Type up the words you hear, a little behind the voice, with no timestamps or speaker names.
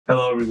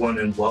Hello, everyone,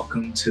 and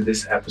welcome to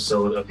this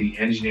episode of the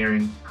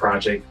Engineering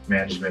Project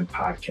Management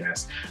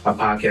Podcast, a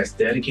podcast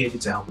dedicated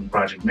to helping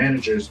project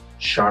managers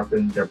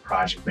sharpen their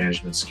project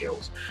management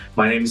skills.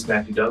 My name is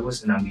Matthew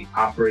Douglas, and I'm the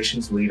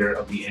operations leader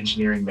of the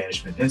Engineering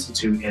Management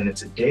Institute. And in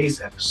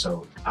today's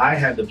episode, I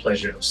had the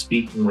pleasure of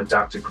speaking with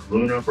Dr.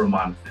 Karuna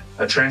Ramanathan,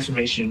 a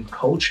transformation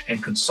coach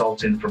and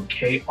consultant from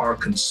KR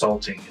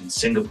Konsulting in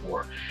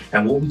Singapore.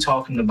 And we'll be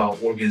talking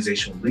about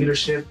organizational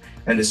leadership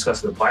and discuss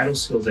the vital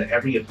skills that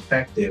every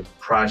effective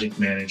project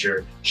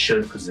manager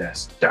should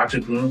possess. Dr.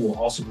 Karuna will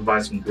also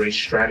provide some great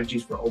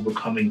strategies for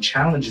overcoming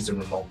challenges in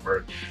remote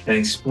work and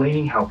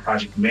explaining how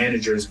project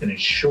managers can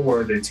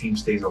ensure their team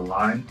stays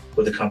aligned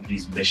with the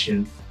company's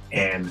mission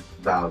and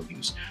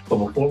values. But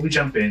before we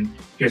jump in,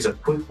 here's a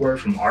quick word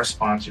from our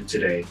sponsor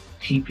today,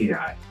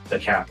 PPI, the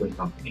Kaplan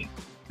Company.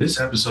 This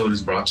episode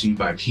is brought to you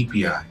by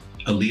PPI,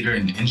 a leader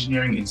in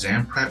engineering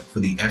exam prep for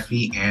the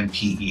FE and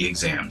PE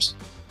exams.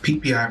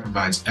 PPI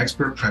provides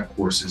expert prep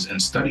courses and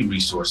study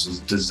resources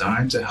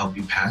designed to help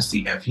you pass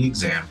the FE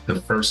exam the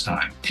first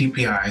time.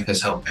 PPI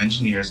has helped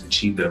engineers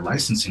achieve their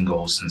licensing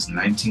goals since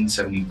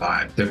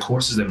 1975. Their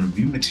courses and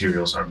review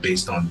materials are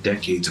based on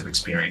decades of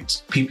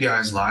experience.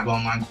 PPI's live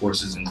online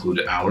courses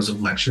include hours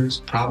of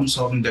lectures,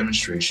 problem-solving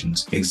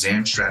demonstrations,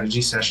 exam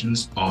strategy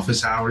sessions,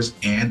 office hours,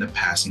 and a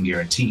passing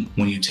guarantee.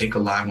 When you take a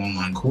live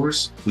online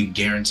course, we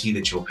guarantee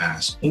that you'll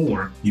pass,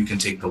 or you can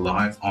take the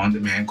live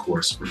on-demand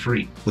course for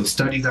free. With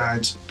study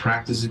guides,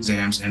 practice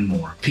exams, and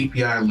more,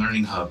 PPI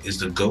Learning Hub is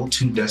the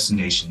go-to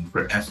destination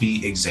for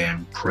FE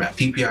exam prep.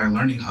 PPI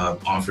Learning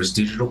Hub offers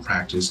digital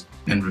practice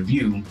and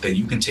review that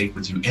you can take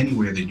with you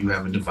anywhere that you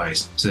have a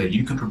device so that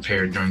you can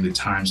prepare during the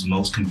times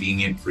most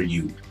convenient for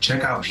you.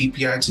 Check out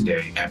PPI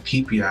today at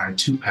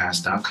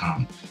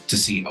ppi2pass.com to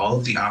see all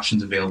of the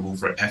options available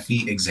for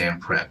FE exam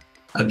prep.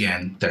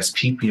 Again, that's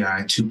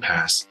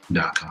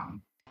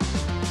ppi2pass.com.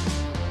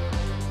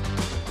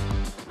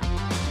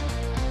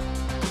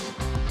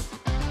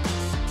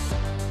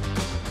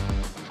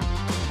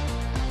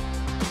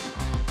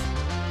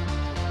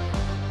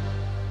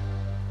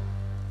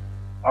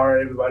 All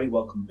right, everybody,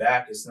 welcome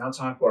back. It's now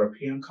time for our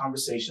PM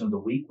conversation of the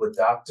week with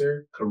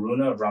Dr.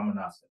 Karuna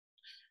Ramanathan.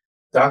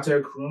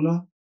 Dr.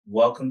 Karuna,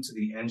 welcome to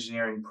the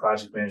Engineering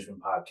Project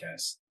Management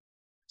Podcast.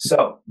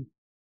 So,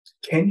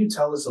 can you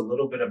tell us a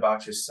little bit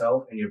about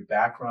yourself and your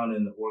background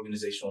in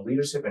organizational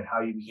leadership and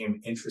how you became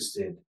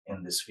interested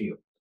in this field?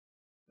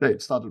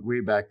 It started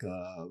way back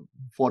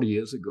 40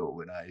 years ago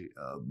when I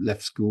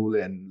left school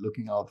and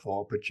looking out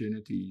for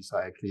opportunities.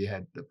 I actually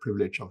had the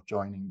privilege of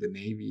joining the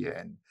Navy,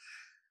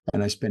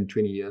 and I spent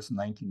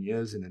 19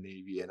 years in the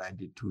Navy, and I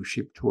did 2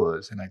 ship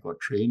tours, and I got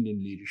trained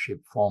in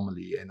leadership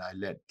formally, and I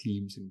led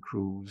teams and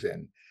crews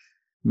and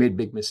made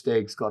big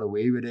mistakes, got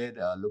away with it.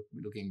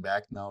 Looking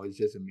back now, it's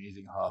just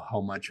amazing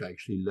how much I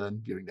actually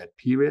learned during that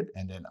period.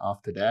 And then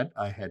after that,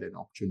 I had an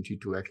opportunity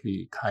to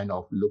actually kind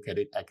of look at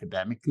it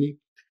academically.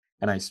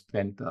 And I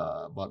spent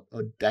about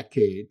a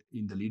decade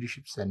in the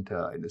leadership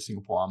center in the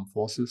Singapore Armed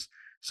Forces.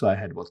 So I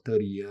had about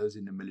 30 years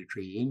in the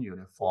military in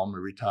uniform,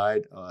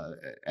 retired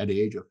at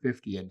the age of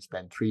 50, and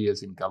spent 3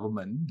 years in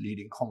government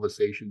leading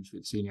conversations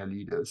with senior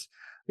leaders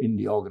in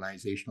the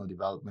organizational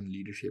development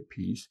leadership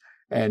piece.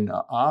 And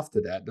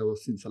after that, that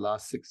was since the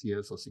last 6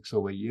 years or 6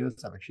 over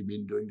years, I've actually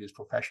been doing this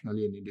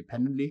professionally and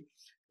independently.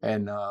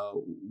 And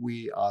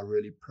we are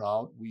really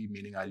proud, we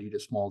meaning I lead a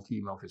small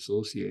team of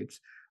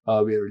associates.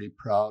 We are really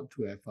proud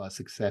to have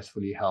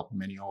successfully helped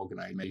many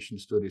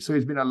organizations do this. So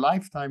it's been a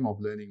lifetime of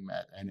learning,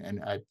 Matt.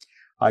 And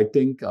I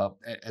think,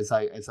 as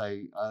I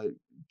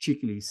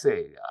cheekily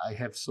say, I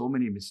have so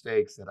many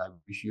mistakes that I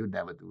wish you'd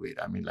never do it.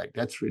 I mean, like,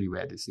 that's really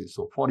where this is.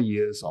 So 40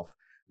 years of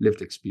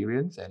lived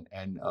experience.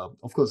 And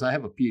of course, I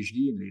have a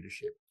PhD in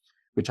leadership,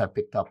 which I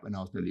picked up when I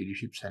was in the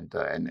leadership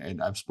center.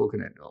 And I've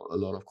spoken at a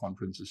lot of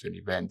conferences and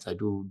events. I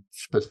do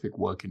specific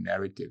work in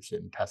narratives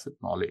and tacit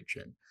knowledge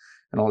and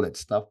all that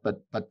stuff.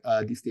 But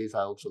these days,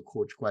 I also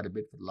coach quite a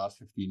bit for the last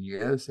 15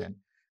 years.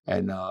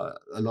 And a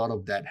lot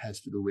of that has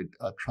to do with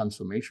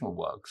transformational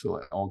work.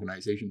 So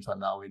organizations are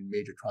now in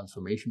major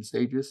transformation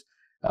stages.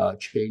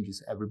 Change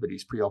is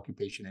everybody's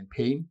preoccupation and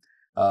pain.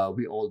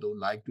 We all don't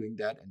like doing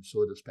that. And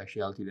so the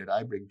specialty that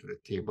I bring to the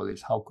table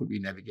is how could we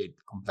navigate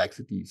the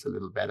complexities a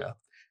little better?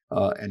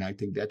 And I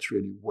think that's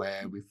really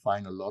where we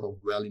find a lot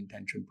of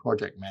well-intentioned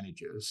project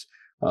managers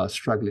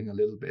struggling a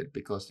little bit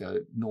because there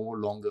are no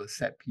longer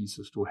set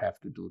pieces to have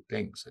to do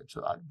things. And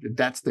so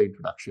that's the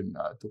introduction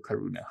to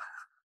Karuna.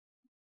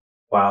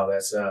 Wow,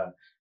 that's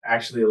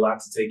actually a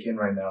lot to take in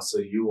right now. So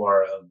you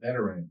are a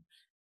veteran.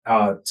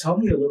 Tell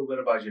me a little bit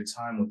about your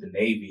time with the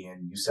Navy,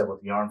 and you said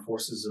with the Armed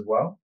Forces as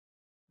well?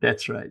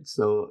 That's right.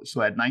 So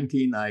at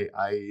 19, I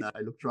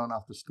looked around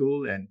after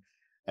school and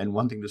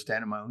wanting to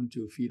stand on my own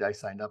 2 feet, I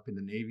signed up in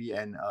the Navy.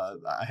 And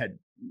I had,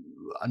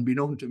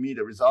 unbeknown to me,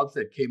 the results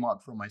that came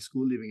out from my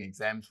school leaving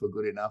exams were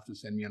good enough to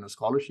send me on a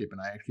scholarship. And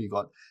I actually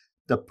got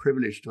the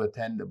privilege to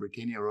attend the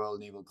Britannia Royal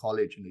Naval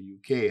College in the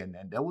UK. And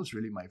that was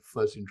really my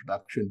first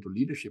introduction to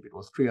leadership. It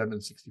was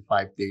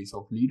 365 days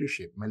of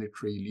leadership,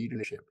 military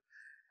leadership.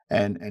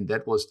 And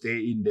that was day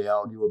in, day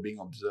out. You were being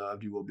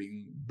observed. You were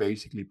being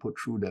basically put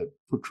through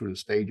the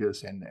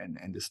stages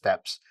and the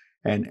steps.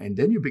 And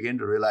then you begin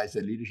to realize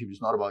that leadership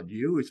is not about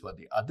you, it's about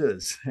the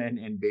others.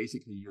 And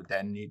basically you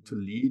then need to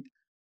lead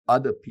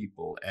other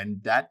people.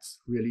 And that's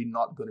really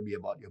not going to be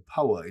about your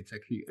power. It's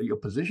actually your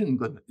position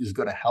is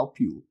going to help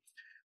you,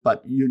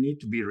 but you need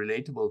to be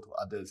relatable to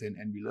others. And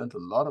we learned a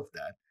lot of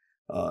that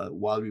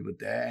while we were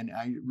there. And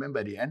I remember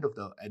at the end of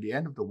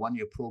the 1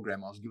 year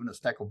program, I was given a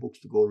stack of books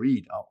to go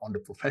read on the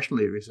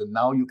professional areas. And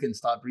now you can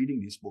start reading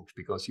these books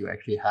because you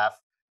actually have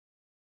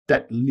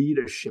that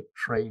leadership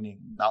training.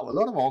 Now, a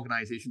lot of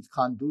organizations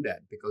can't do that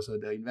because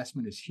the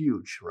investment is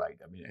huge, right?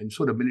 I mean, and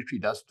so the military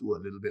does do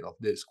a little bit of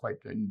this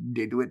and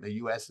they do it in the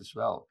US as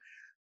well.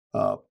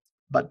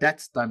 But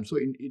that's time. So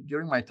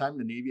during my time in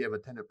the Navy, I've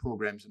attended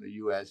programs in the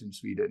US, in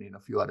Sweden, in a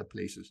few other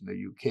places in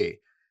the UK.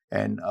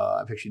 And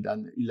I've actually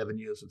done 11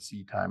 years of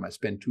sea time. I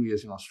spent 2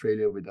 years in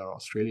Australia with our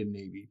Australian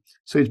Navy.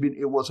 So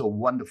it was a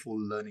wonderful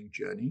learning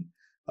journey,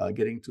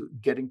 getting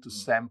to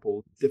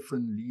sample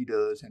different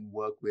leaders and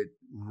work with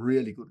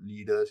really good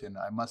leaders. And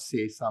I must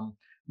say some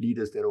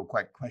leaders that are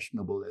quite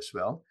questionable as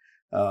well.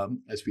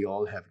 As we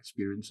all have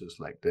experiences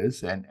like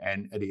this. And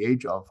at the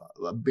age of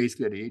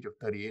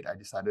 38, I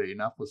decided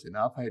enough was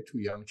enough. I had 2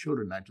 young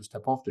children. I had to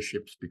step off the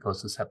ships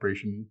because the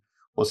separation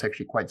was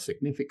actually quite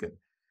significant.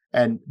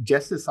 And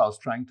just as I was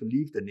trying to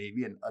leave the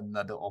Navy, and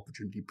another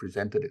opportunity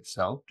presented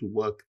itself to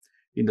work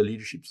in the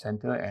Leadership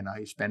Center. And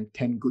I spent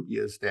 10 good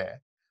years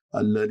there,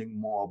 learning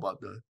more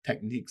about the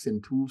techniques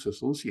and tools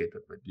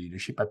associated with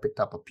leadership. I picked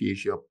up a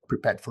PhD, or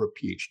prepared for a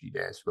PhD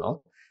there as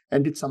well,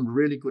 and did some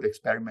really good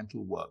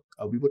experimental work.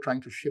 We were trying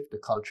to shift the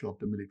culture of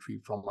the military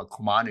from a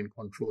command and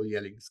control,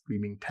 yelling,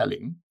 screaming,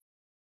 telling,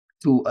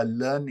 to a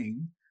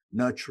learning,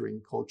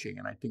 nurturing, coaching.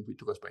 And I think we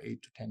took us about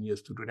 8 to 10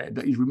 years to do that.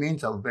 It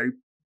remains a very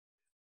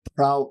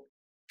proud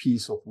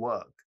piece of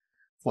work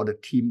for the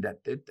team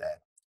that did that.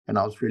 And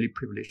I was really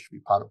privileged to be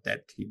part of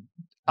that team.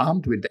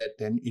 Armed with that,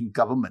 then in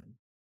government,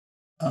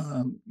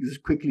 you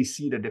just quickly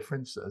see the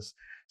differences.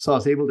 So I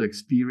was able to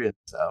experience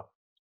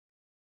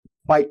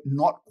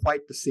not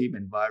quite the same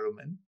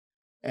environment.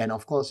 And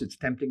of course, it's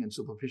tempting and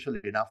superficial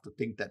enough to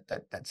think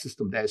that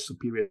system there is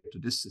superior to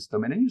this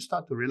system. And then you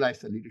start to realize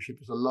that leadership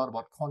is a lot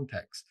about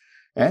context.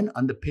 And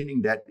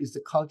underpinning that is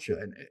the culture.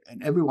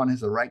 And everyone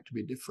has a right to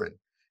be different.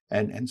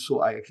 And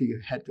so I actually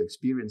had to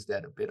experience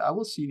that a bit. I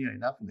was senior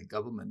enough in the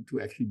government to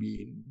actually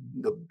be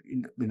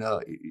in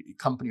a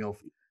company of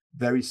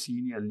very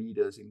senior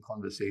leaders in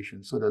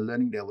conversation. So the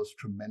learning there was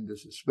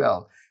tremendous as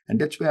well. And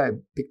that's where I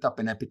picked up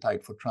an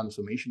appetite for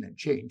transformation and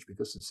change,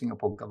 because the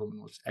Singapore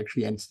government was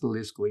actually, and still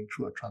is, going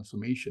through a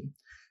transformation.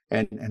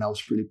 And I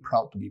was really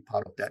proud to be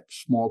part of that,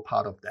 small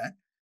part of that,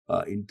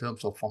 in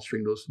terms of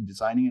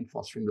designing and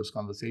fostering those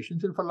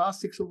conversations. And for the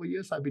last 6 over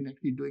years, I've been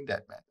actually doing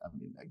that, man. I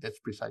mean, that's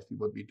precisely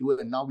what we do.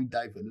 And now we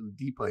dive a little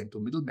deeper into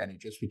middle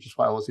managers, which is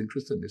why I was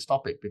interested in this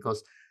topic,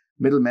 because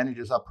middle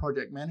managers are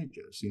project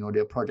managers,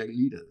 they're project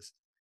leaders.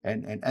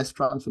 And as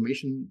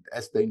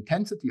the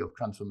intensity of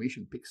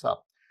transformation picks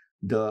up,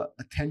 the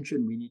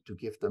attention we need to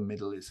give the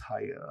middle is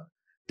higher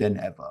than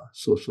ever.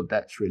 So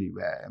that's really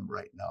where I am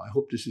right now. I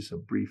hope this is a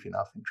brief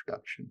enough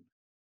introduction.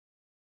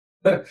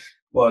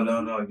 Well,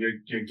 no,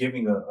 you're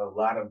giving a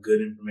lot of good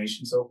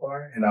information so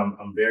far, and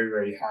I'm very,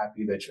 very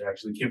happy that you're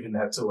actually giving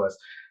that to us.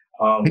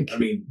 I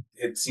mean,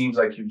 it seems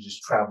like you've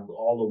just traveled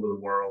all over the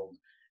world,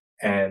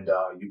 and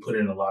you put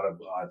in a lot of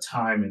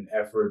time and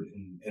effort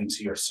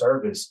into your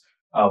service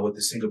with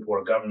the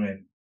Singapore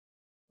government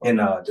in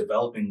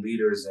developing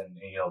leaders and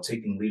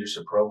taking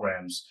leadership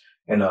programs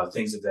and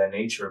things of that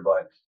nature.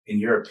 But in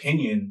your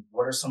opinion,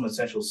 what are some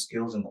essential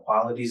skills and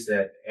qualities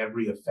that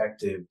every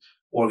effective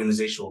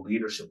organizational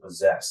leader should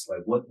possess?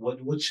 Like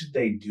what should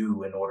they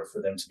do in order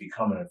for them to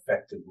become an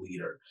effective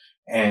leader?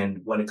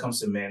 And when it comes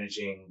to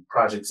managing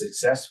projects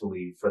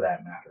successfully, for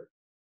that matter.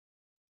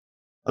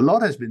 A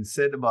lot has been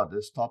said about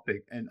this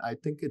topic, and I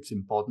think it's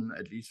important,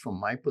 at least from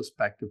my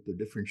perspective, to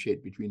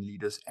differentiate between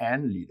leaders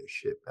and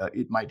leadership.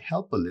 It might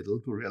help a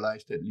little to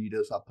realize that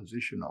leaders are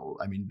positional.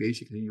 I mean,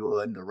 basically, you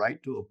earn the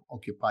right to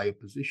occupy a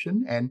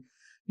position, and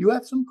you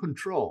have some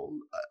control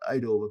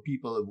either over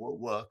people at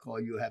work, or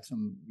you have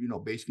some,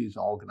 basically it's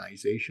an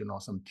organization or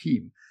some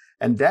team.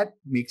 And that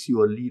makes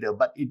you a leader,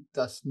 but it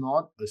does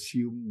not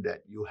assume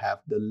that you have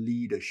the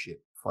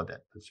leadership for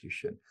that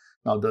position.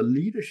 Now, the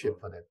leadership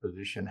for that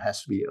position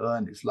has to be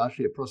earned. It's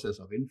largely a process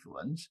of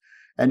influence.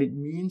 And it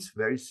means,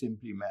 very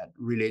simply, Matt,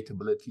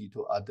 relatability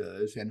to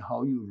others and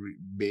how you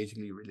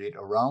basically relate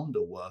around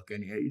the work.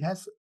 And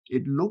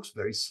it looks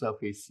very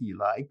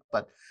surfacey-like,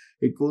 but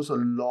it goes a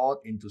lot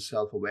into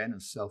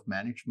self-awareness,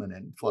 self-management.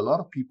 And for a lot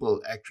of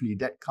people, actually,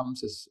 that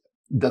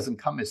doesn't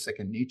come as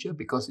second nature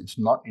because it's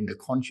not in the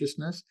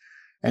consciousness.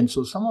 And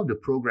so some of the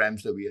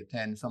programs that we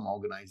attend, some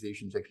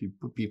organizations actually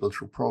put people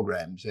through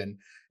programs and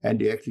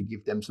they actually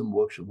give them some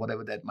workshop,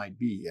 whatever that might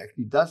be. It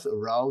actually does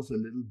arouse a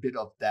little bit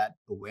of that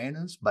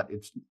awareness, but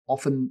it's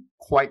often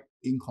quite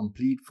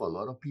incomplete for a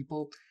lot of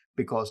people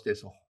because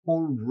there's a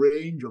whole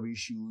range of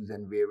issues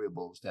and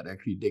variables that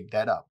actually dig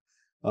that up.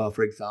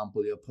 For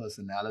example, your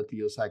personality,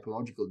 your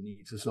psychological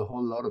needs. There's a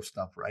whole lot of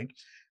stuff, right?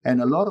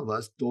 And a lot of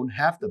us don't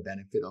have the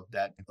benefit of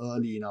that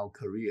early in our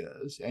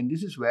careers. And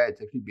this is where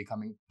it's actually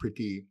becoming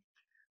pretty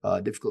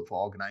difficult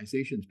for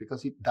organizations,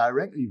 because it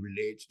directly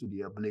relates to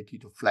the ability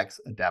to flex,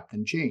 adapt,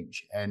 and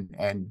change.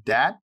 And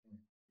that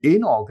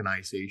in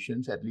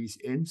organizations, at least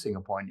in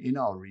Singapore and in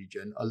our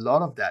region, a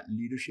lot of that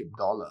leadership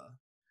dollar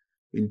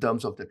in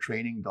terms of the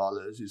training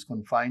dollars is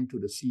confined to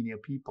the senior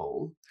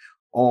people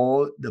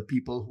or the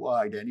people who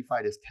are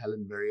identified as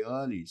talent very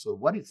early. So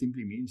what it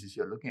simply means is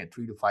you're looking at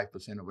 3 to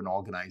 5% of an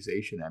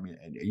organization. I mean,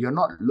 you're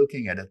not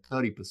looking at a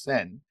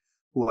 30%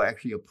 who are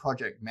actually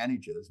project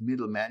managers,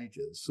 middle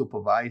managers,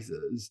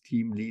 supervisors,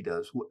 team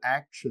leaders who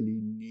actually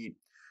need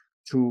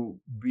to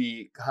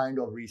be kind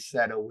of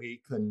reset,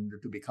 awakened,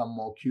 to become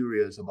more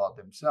curious about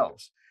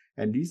themselves.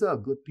 And these are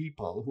good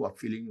people who are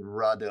feeling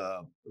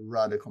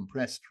rather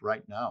compressed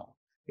right now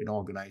in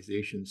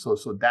organizations. So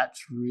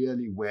that's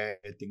really where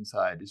things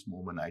are at this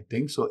moment, I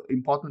think. So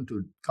important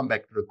to come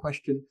back to the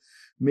question,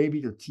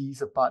 maybe to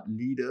tease apart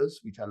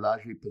leaders, which are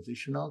largely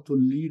positional, to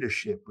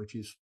leadership, which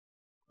is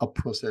a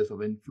process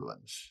of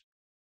influence.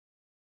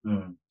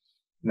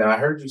 Now, I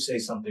heard you say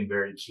something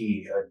very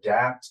key: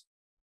 adapt,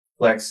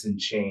 flex, and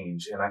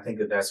change. And I think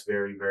that that's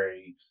very,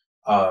 very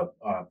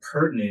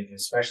pertinent,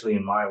 especially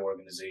in my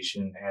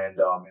organization and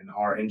in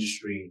our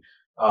industry,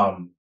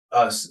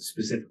 us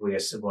specifically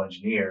as civil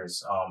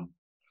engineers.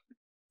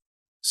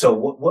 So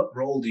what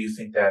role do you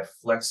think that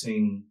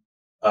flexing,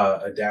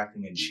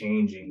 adapting, and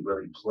changing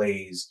really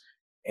plays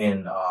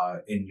in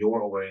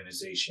your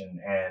organization?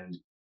 And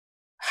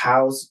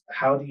how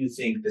do you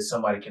think that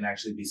somebody can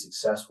actually be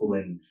successful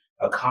in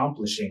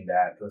accomplishing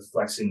that, the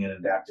flexing and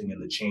adapting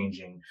and the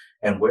changing,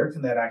 and where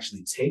can that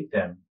actually take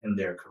them in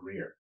their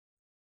career?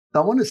 I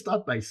want to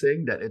start by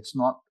saying that it's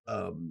not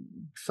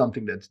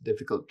something that's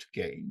difficult to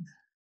gain,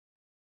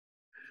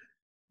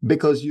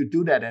 because you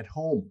do that at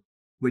home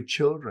with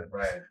children.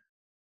 Right.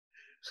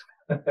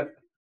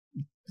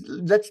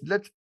 Let's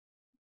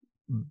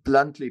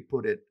bluntly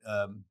put it.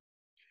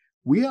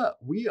 We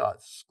are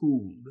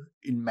schooled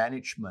in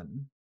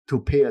management to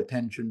pay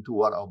attention to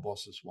what our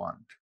bosses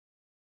want.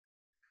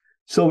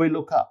 So we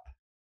look up,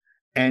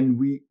 and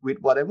we, with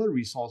whatever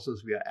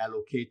resources we are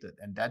allocated,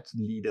 and that's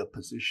leader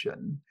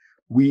position,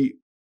 we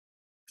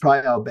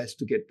try our best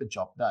to get the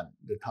job done,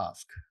 the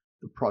task,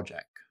 the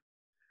project.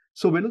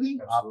 So we're looking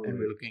Absolutely. up and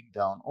we're looking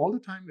down. All the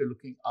time we're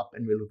looking up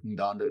and we're looking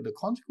down. The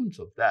consequence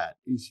of that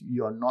is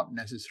you're not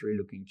necessarily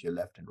looking to your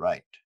left and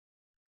right.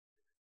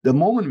 The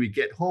moment we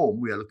get home,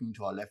 we are looking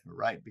to our left and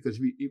right,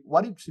 because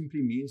what it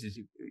simply means is,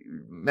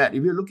 Matt,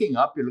 if you're looking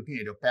up, you're looking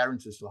at your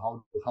parents as to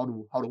how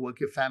to work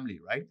your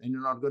family, right? And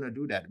you're not going to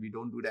do that. We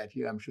don't do that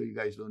here. I'm sure you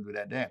guys don't do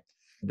that there.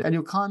 And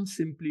you can't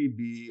simply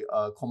be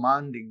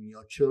commanding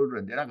your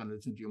children. They're not going to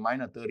listen to you.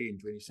 Mine are 30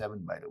 and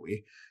 27, by the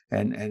way,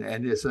 and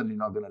they're certainly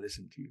not going to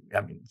listen to you.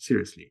 I mean,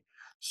 seriously.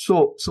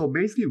 So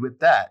basically, with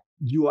that,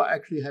 you are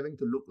actually having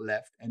to look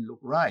left and look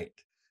right.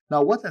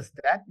 Now, what does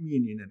that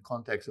mean in the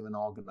context of an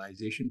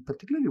organization,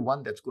 particularly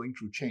one that's going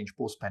through change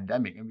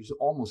post-pandemic? And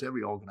almost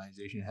every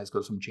organization has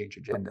got some change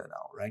agenda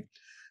now, right?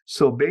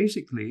 So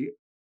basically,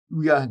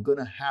 we are going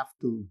to have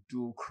to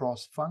do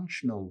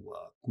cross-functional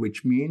work,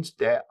 which means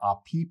there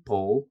are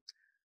people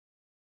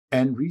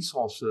and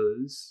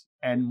resources,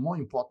 and more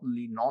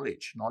importantly,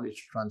 knowledge.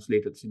 Knowledge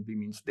translated simply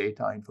means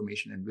data,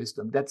 information, and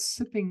wisdom that's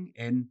sitting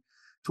in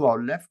to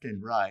our left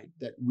and right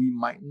that we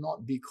might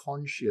not be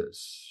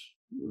conscious.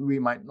 We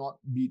might not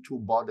be too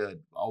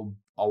bothered.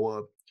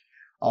 Our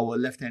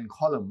left-hand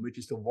column, which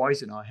is the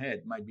voice in our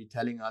head, might be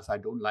telling us, I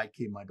don't like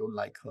him, I don't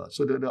like her.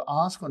 So the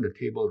ask on the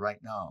table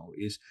right now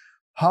is,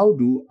 how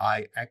do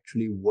I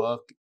actually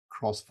work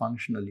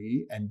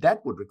cross-functionally? And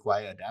that would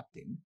require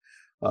adapting.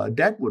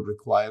 That would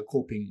require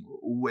coping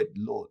with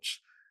loads.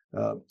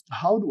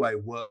 How do I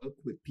work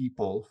with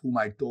people whom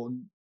I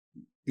don't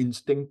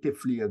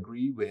instinctively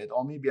agree with,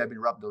 or maybe I've been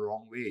rubbed the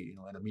wrong way,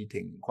 at a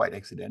meeting quite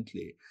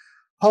accidentally?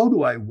 How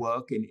do I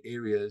work in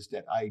areas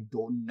that I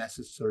don't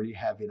necessarily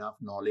have enough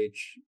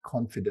knowledge,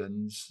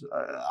 confidence?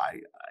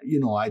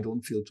 I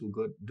don't feel too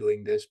good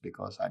doing this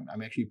because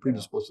I'm actually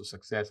predisposed to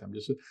success.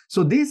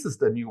 So this is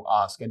the new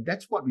ask, and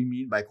that's what we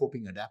mean by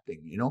coping,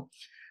 adapting.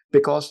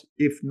 Because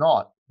if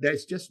not,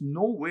 there's just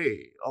no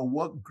way a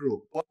work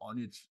group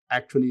it's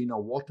actually in a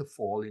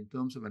waterfall in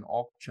terms of an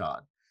org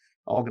chart,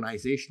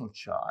 organizational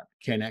chart,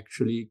 can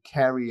actually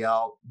carry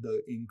out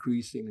the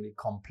increasingly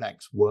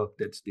complex work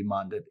that's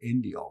demanded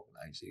in the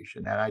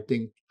organization. And I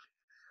think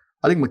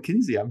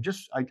McKinsey,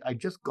 I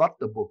just got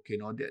the book,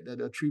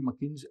 the three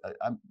McKinsey.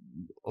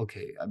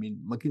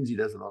 McKinsey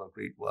does a lot of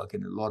great work,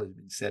 and a lot has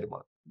been said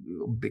about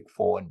Big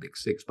Four and Big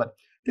Six, but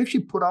they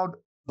actually put out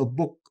a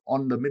book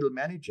on the middle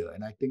manager.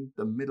 And I think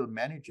the middle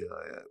manager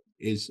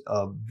is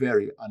a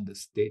very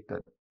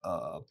understated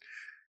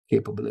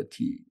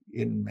capability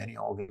in many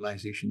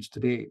organizations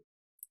today.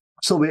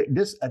 So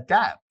this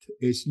adapt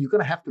is, you're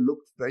going to have to look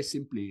very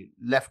simply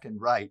left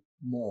and right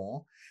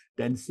more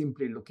than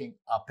simply looking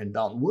up and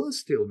down. Worse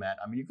still, man,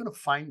 I mean, you're going to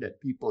find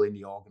that people in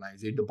the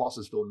organization, the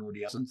bosses don't know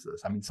the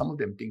answers. I mean, some of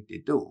them think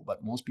they do,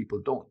 but most people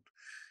don't.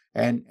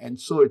 And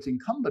so it's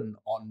incumbent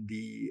on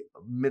the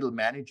middle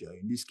manager,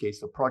 in this case,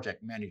 the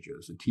project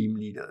managers, the team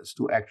leaders,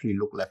 to actually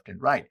look left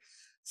and right.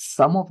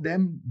 Some of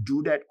them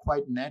do that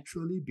quite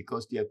naturally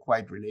because they are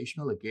quite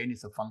relational. Again,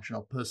 it's a function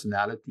of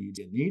personality,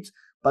 their needs.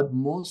 But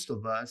most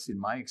of us, in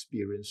my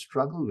experience,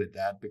 struggle with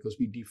that because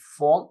we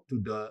default to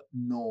the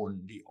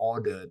known, the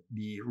order,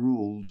 the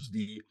rules,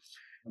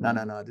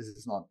 no, this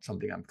is not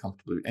something I'm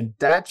comfortable with. And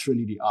that's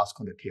really the ask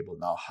on the table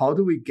now. How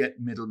do we get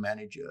middle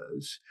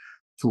managers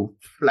to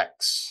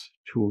flex,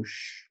 to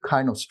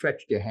kind of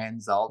stretch their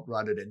hands out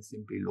rather than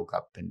simply look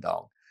up and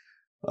down?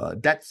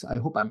 I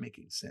hope I'm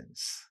making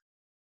sense.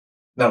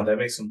 No, that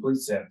makes complete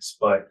sense.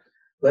 But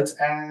let's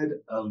add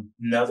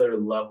another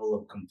level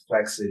of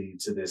complexity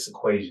to this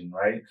equation,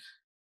 right?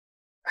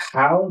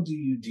 How do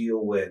you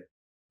deal with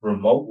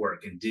remote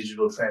work and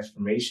digital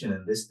transformation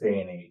in this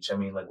day and age? I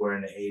mean, like we're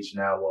in the age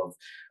now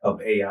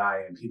of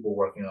AI and people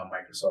working on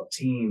Microsoft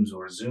Teams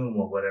or Zoom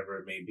or whatever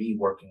it may be,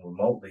 working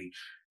remotely.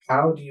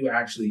 How do you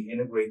actually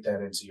integrate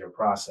that into your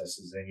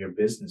processes and your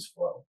business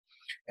flow?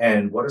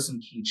 And what are some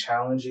key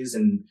challenges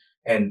and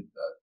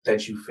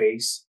that you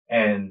face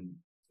and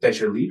that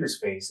your leaders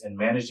face in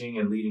managing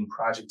and leading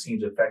project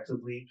teams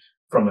effectively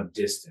from a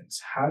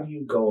distance? How do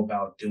you go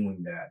about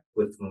doing that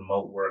with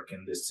remote work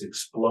and this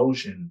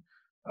explosion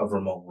of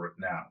remote work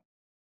now?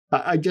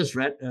 I just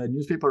read a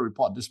newspaper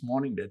report this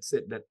morning that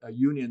said that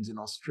unions in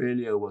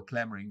Australia were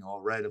clamoring,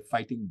 or rather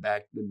fighting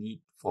back the need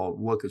for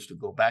workers to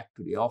go back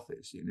to the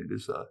office.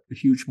 There's a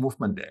huge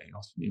movement there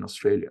in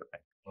Australia,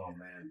 right? Oh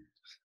man.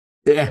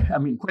 Yeah, I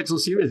mean, quite so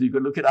serious. You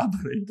can look it up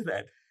on the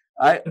internet.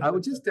 I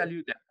would just tell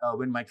you that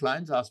when my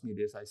clients ask me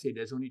this, I say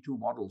there's only two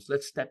models.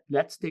 Let's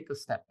take a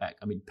step back.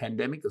 I mean,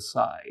 pandemic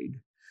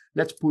aside,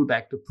 let's pull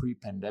back to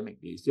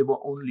pre-pandemic days. There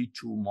were only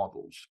two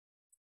models.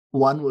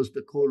 One was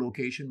the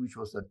co-location, which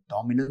was the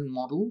dominant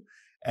model,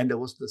 and there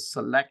was the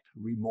select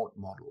remote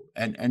model.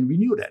 And we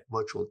knew that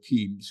virtual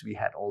teams, we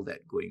had all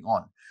that going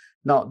on.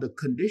 Now, the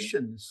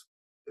conditions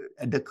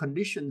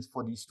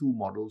for these two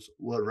models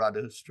were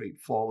rather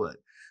straightforward.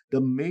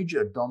 The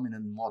major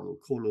dominant model,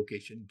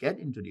 co-location, get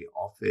into the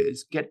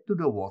office, get to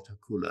the water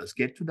coolers,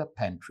 get to the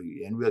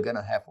pantry, and we're going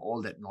to have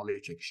all that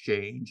knowledge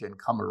exchange and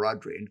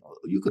camaraderie. And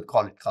you could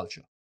call it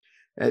culture.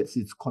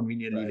 It's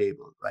conveniently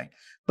labeled, right?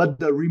 But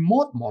the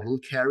remote model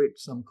carried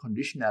some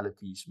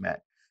conditionalities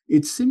met.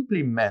 It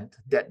simply meant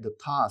that the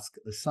task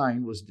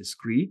assigned was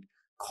discrete,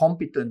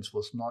 competence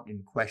was not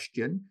in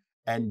question,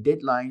 and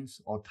deadlines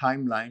or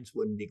timelines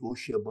were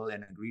negotiable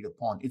and agreed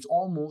upon. It's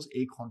almost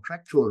a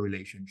contractual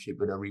relationship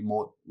with a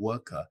remote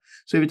worker.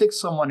 So if you take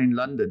someone in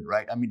London,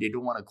 right? I mean, they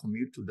don't want to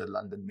commute to the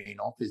London main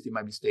office. They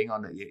might be staying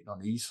on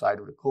the east side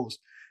of the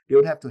coast. They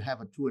would have to have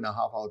a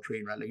 2.5-hour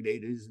train ride like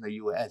it is in the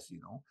US,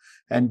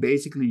 And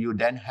basically, you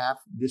then have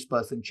this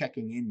person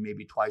checking in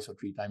maybe twice or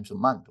three times a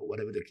month or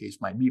whatever the case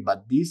might be.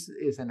 But this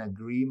is an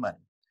agreement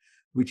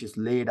which is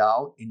laid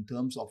out in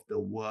terms of the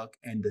work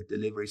and the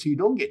delivery. So you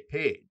don't get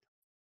paid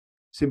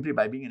simply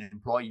by being an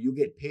employee. You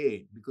get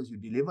paid because you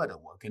deliver the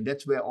work. And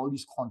that's where all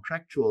these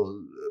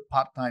contractual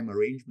part-time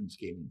arrangements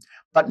came in.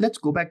 But let's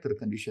go back to the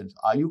conditions.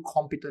 Are you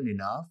competent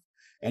enough?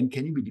 And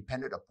can you be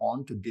depended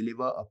upon to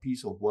deliver a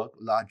piece of work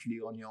largely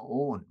on your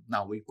own?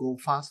 Now we go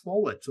fast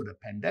forward. So the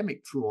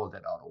pandemic threw all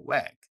that out of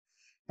whack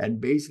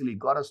and basically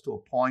got us to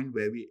a point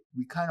where we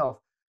kind of,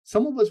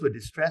 some of us were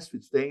distressed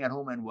with staying at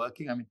home and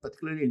working. I mean,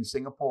 particularly in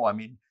Singapore, I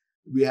mean,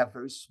 we have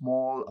very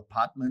small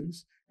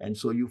apartments. And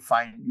so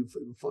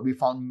we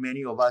found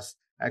many of us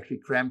actually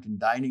cramped in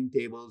dining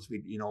tables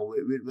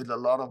with a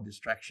lot of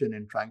distraction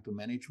and trying to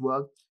manage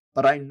work.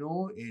 But I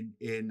know in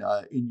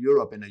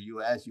Europe and the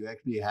US, you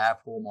actually have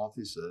home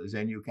offices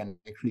and you can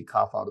actually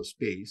carve out a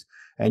space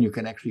and you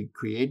can actually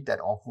create that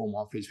home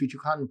office, which you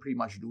can't pretty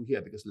much do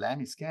here because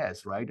land is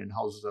scarce, right? And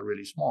houses are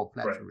really small,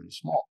 flats are really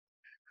small.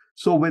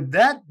 So with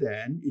that,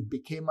 then it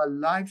became a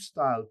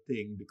lifestyle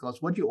thing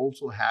because what you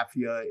also have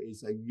here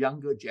is a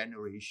younger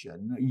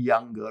generation,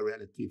 younger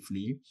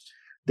relatively,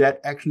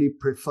 that actually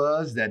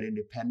prefers that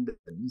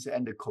independence,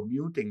 and the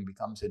commuting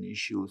becomes an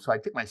issue. So I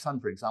take my son,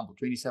 for example,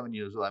 27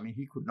 years old. I mean,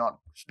 he could not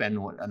spend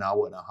an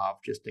hour and a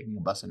half just taking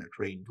a bus and a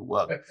train to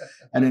work.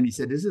 And then he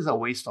said, this is a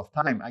waste of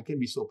time. I can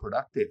be so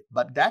productive.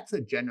 But that's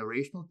a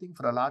generational thing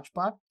for a large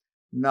part.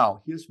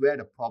 Now, here's where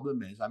the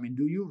problem is. I mean,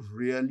 do you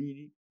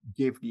really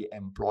give the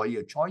employee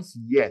a choice?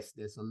 Yes,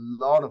 there's a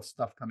lot of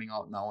stuff coming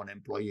out now on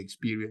employee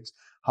experience,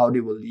 how they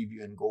will leave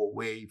you and go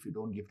away if you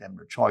don't give them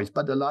the choice.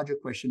 But the larger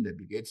question that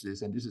begets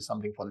this, and this is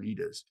something for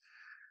leaders,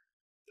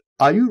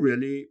 are you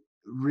really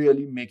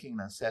making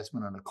an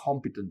assessment on the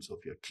competence of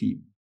your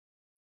team?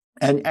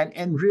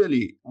 And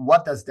really,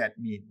 what does that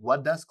mean?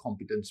 What does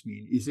competence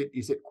mean? Is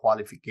it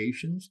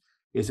qualifications?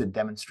 Is it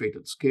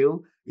demonstrated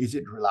skill? Is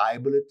it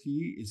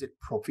reliability? Is it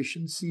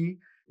proficiency?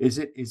 Is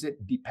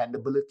it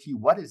dependability?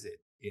 What is it?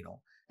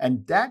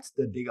 And that's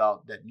the dig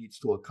out that needs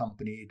to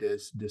accompany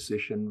this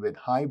decision with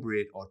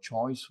hybrid or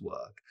choice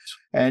work.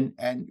 And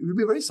you'll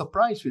be very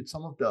surprised with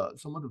some of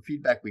the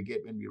feedback we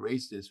get when we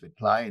raise this with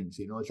clients.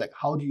 It's like,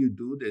 how do you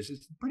do this?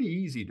 It's pretty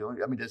easy,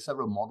 don't I mean, there's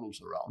several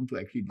models around to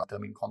actually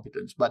determine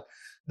competence, but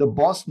the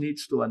boss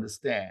needs to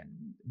understand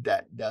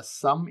that there's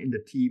some in the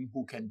team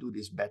who can do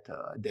this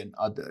better than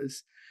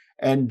others,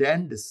 and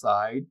then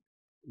decide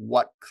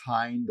what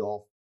kind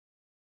of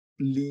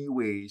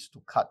leeways to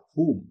cut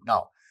whom.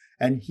 Now,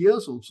 and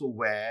here's also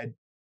where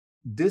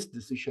this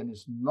decision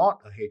is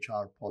not a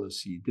HR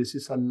policy. This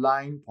is a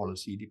line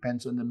policy. It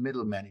depends on the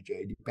middle manager.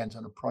 It depends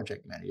on the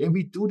project manager. And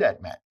we do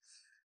that, man.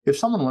 If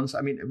someone wants,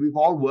 I mean, we've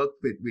all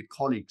worked with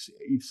colleagues.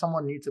 If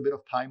someone needs a bit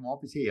of time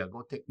off, it's, hey,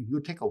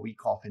 you take a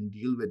week off and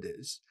deal with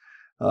this.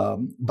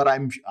 But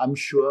I'm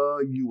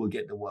sure you will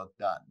get the work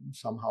done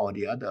somehow or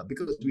the other,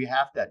 because we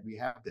have that.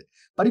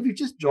 But if you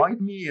just joined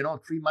me,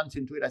 3 months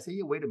into it, I say,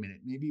 yeah, wait a minute,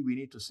 maybe we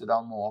need to sit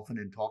down more often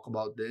and talk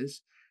about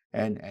this.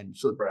 And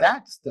so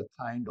Right.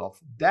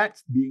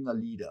 that's being a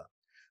leader,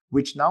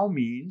 which now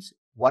means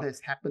what has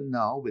happened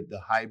now with the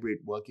hybrid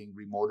working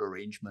remote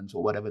arrangements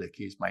or whatever the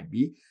case might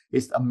be,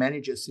 is a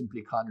manager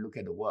simply can't look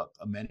at the work.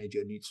 A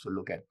manager needs to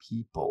look at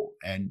people.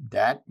 And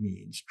that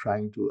means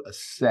trying to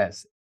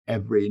assess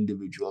every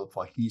individual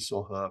for his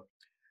or her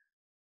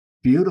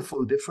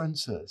beautiful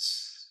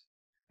differences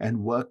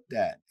and work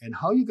that. And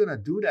how are you going to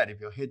do that if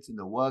your head's in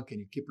the work and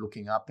you keep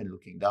looking up and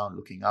looking down,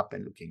 looking up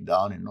and looking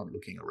down and not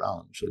looking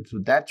around? So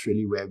that's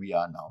really where we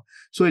are now.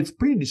 So it's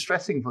pretty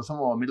distressing for some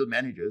of our middle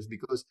managers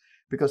because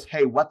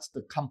hey, what's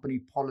the company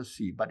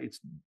policy? But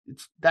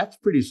that's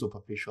pretty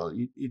superficial.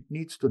 It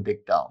needs to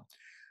dig down.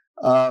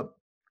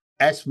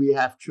 As we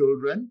have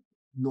children,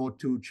 no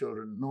two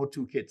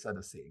kids are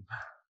the same.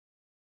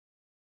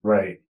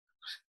 Right.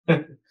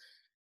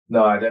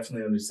 No, I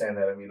definitely understand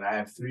that. I mean, I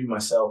have 3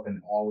 myself, and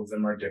all of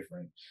them are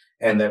different.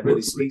 And that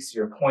really speaks to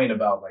your point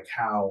about like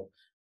how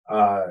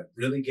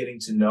really getting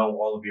to know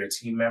all of your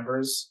team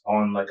members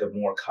on like a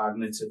more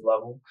cognitive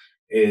level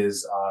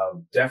is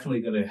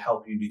definitely going to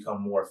help you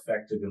become more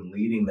effective in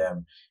leading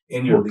them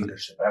in your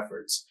leadership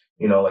efforts.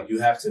 Like you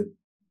have to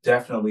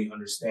definitely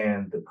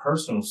understand the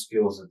personal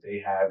skills that they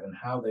have and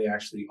how they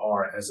actually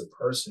are as a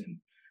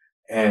person,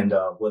 and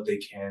what they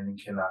can and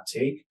cannot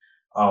take,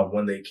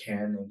 when they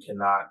can and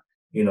cannot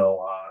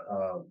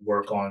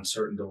work on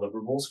certain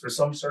deliverables for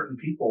some certain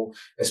people,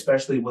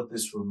 especially with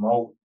this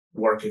remote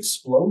work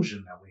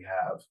explosion that we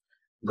have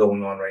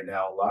going on right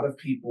now. A lot of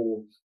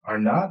people are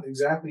not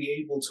exactly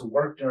able to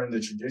work during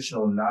the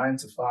traditional 9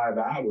 to 5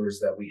 hours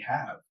that we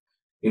have.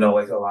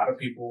 Like a lot of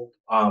people,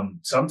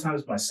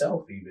 sometimes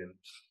myself even,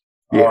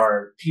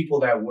 are people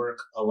that work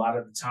a lot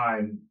of the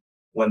time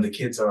when the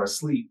kids are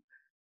asleep,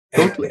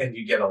 and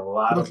you get a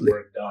lot of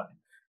work done.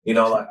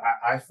 Like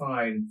I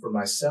find for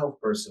myself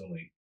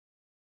personally,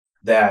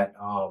 that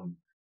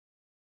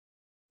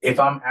if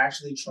I'm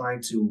actually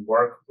trying to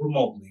work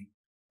remotely,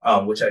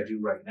 which I do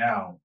right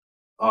now,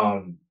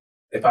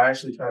 if I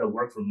actually try to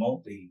work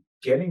remotely,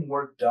 getting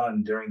work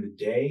done during the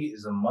day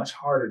is a much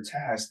harder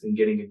task than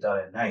getting it done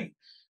at night.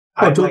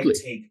 I might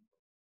take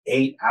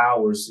 8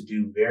 hours to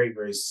do very,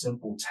 very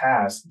simple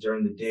tasks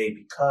during the day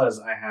because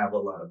I have a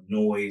lot of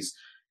noise,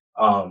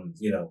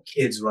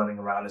 kids running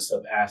around and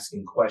stuff,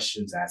 asking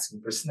questions,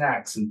 asking for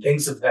snacks and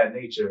things of that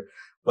nature.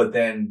 But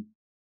then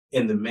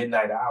in the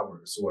midnight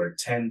hours, or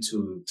 10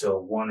 to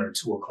 1 or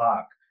 2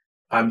 o'clock,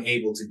 I'm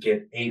able to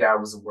get 8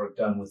 hours of work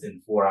done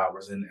within 4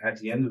 hours. And at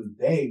the end of the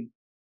day,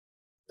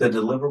 the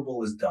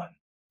deliverable is done.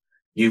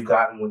 You've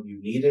gotten what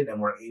you needed, and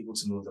we're able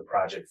to move the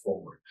project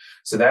forward.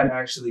 So that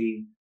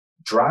actually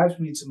drives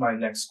me to my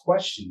next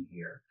question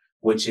here,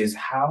 which is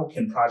how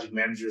can project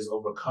managers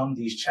overcome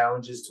these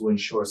challenges to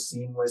ensure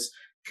seamless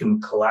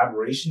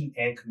collaboration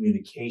and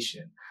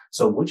communication?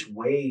 So which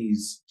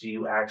ways do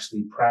you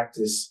actually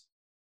practice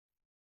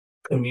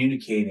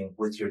communicating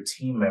with your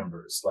team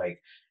members?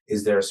 Like,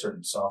 is there a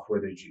certain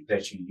software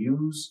that you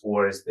use,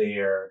 or is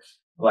there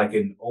like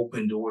an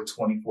open door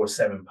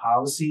 24/7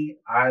 policy?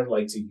 I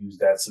like to use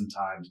that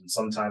sometimes, and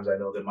sometimes I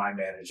know that my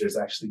managers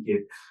actually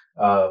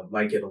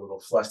might get a little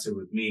flustered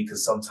with me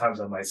because sometimes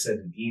I might send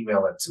an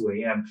email at 2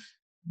 a.m.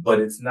 But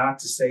it's not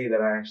to say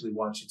that I actually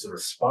want you to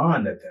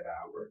respond at that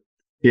hour.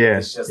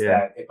 It's just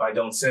that if I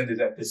don't send it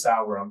at this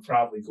hour, I'm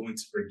probably going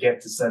to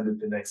forget to send it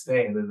the next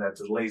day. And then that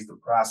delays the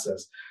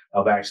process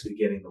of actually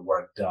getting the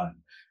work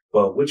done.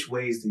 But which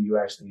ways do you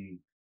actually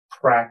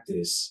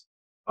practice,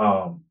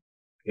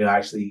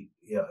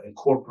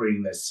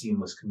 incorporating that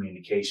seamless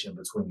communication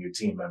between your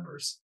team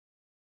members?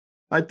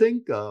 I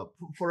think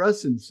for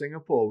us in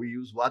Singapore, we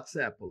use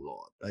WhatsApp a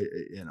lot,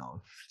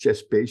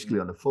 just basically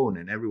on the phone,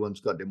 and everyone's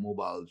got their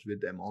mobiles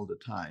with them all the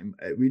time.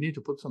 We need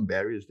to put some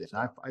barriers there.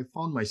 I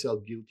found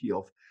myself guilty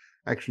of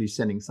actually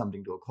sending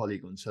something to a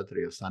colleague on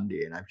Saturday or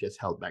Sunday, and I've just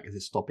held back. I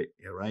said, stop it,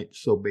 right?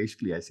 So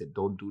basically I said,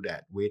 don't do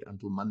that. Wait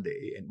until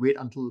Monday and wait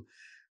until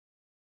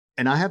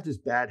And I have this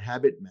bad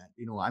habit, man.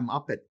 I'm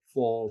up at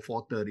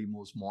 4:30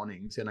 most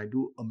mornings, and I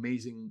do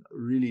amazing,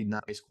 really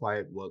nice,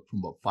 quiet work from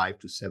about 5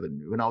 to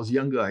 7. When I was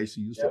younger, I used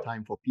to use the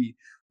time for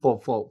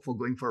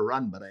going for a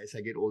run. But as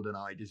I get older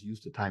now, I just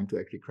use the time to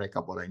actually crack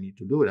up what I need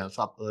to do. And I was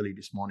up early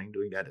this morning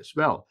doing that as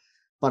well.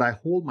 But I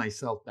hold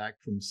myself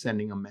back from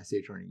sending a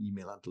message or an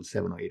email until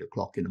 7 or 8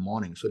 o'clock in the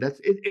morning. So that's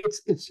it.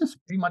 It's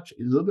just pretty much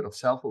a little bit of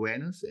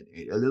self-awareness and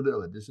a little bit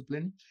of a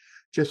discipline.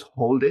 Just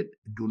hold it.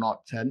 Do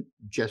not send.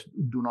 Just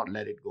do not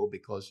let it go,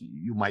 because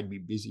you might be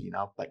busy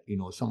enough, but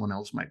someone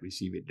else might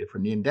receive it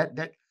differently. And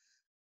that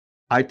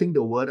I think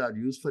the word I'd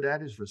use for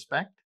that is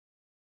respect.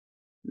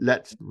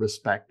 Let's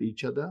respect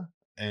each other,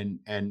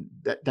 and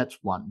that's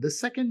one. The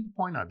second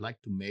point I'd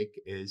like to make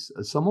is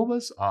some of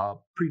us are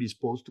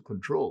predisposed to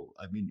control.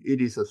 I mean,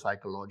 it is a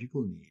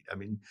psychological need.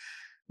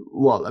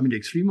 The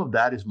extreme of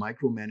that is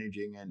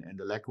micromanaging and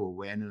the lack of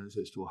awareness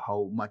as to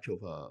how much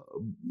of a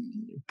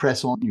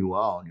press on you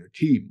are on your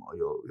team or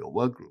your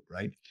work group,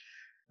 right?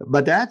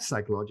 But that's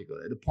psychological.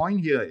 The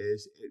point here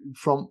is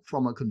from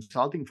a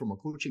consulting, from a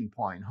coaching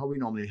point, how we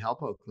normally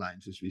help our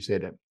clients is we say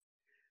that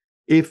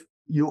if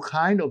you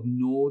kind of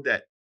know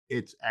that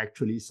it's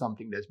actually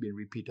something that's been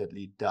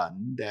repeatedly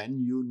done,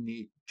 then you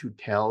need to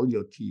tell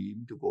your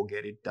team to go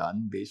get it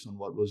done based on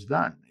what was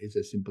done. It's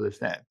as simple as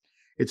that.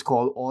 It's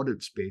called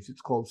audit space. It's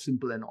called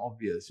simple and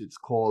obvious. It's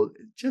called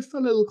just a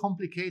little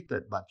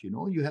complicated, but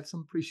you have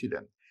some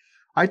precedent.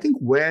 I think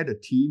where the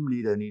team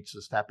leader needs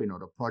to step in, or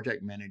the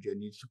project manager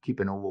needs to keep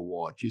an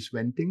overwatch, is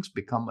when things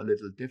become a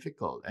little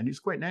difficult. And it's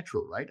quite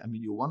natural, right? I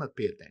mean, you want to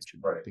pay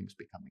attention to things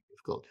becoming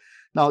difficult.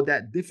 Now,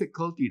 that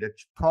difficulty, the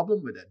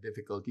problem with that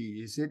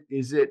difficulty, is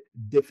it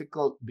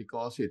difficult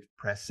because it's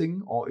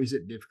pressing, or is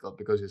it difficult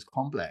because it's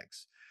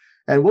complex?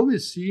 And what we're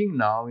seeing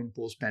now in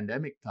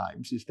post-pandemic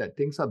times is that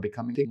things are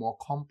becoming more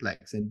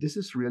complex. And this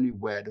is really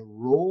where the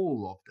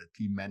role of the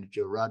team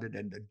manager, rather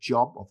than the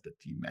job of the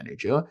team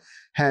manager,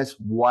 has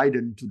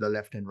widened to the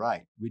left and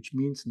right, which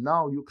means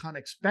now you can't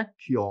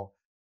expect your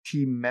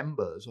team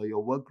members or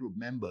your work group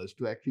members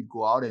to actually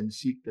go out and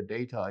seek the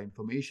data,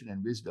 information,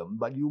 and wisdom,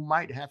 but you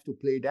might have to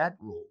play that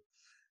role.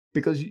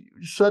 Because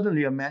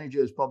certainly a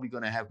manager is probably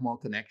going to have more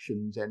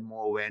connections and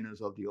more awareness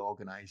of the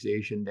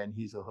organization than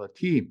his or her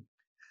team.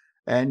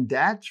 And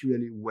that's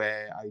really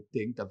where I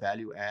think the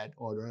value add,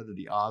 or rather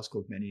the ask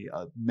of many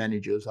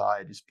managers are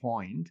at this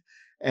point.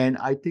 And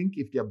I think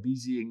if they're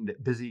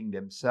busying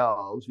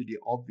themselves with the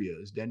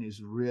obvious, then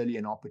it's really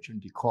an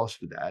opportunity cost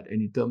to that. And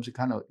in terms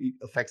of it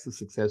affects the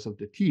success of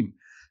the team.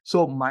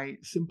 So my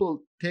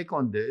simple take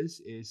on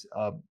this is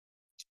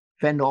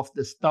fend off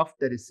the stuff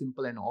that is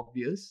simple and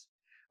obvious.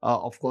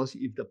 Of course,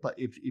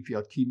 if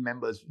your team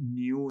members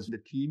new to the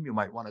team, you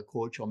might want to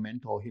coach or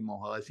mentor him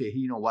or her. Say, hey,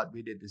 you know what,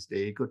 we did this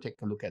day. Go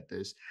take a look at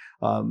this.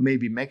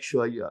 Maybe make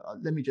sure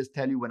let me just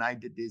tell you, when I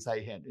did this,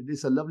 this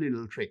is a lovely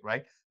little trick,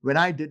 right? When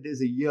I did this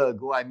a year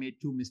ago, I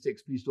made 2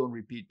 mistakes. Please don't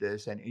repeat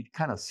this. And it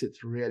kind of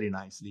sits really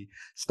nicely.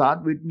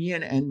 Start with me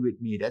and end with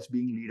me. That's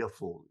being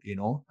leaderful.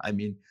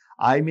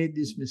 I made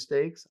these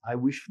mistakes. I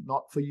wish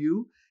not for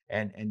you.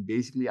 And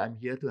basically, I'm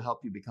here to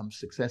help you become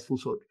successful.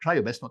 So try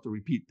your best not to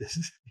repeat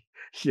this.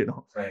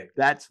 Right.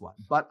 That's one.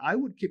 But I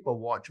would keep a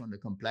watch on the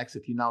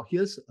complexity. Now,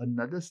 here's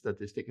another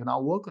statistic, and I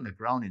work on the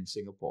ground in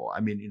Singapore.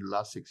 In the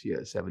last 6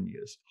 years, 7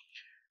 years,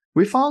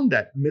 we found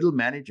that middle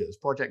managers,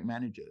 project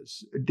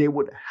managers, they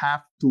would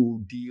have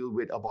to deal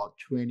with about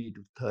 20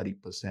 to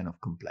 30%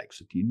 of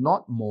complexity,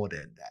 not more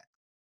than that.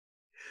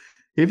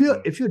 If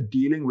you're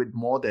dealing with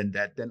more than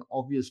that, then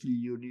obviously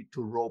you need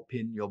to rope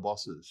in your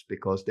bosses,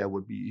 because there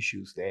would be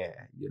issues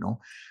there,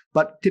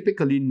 But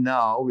typically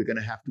now we're going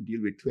to have to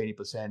deal with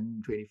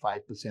 20%,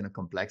 25% of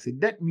complexity.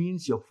 That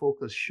means your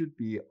focus should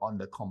be on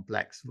the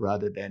complex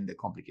rather than the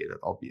complicated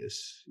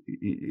obvious.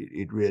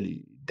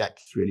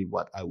 That's really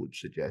what I would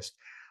suggest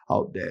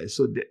out there.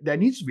 So there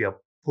needs to be a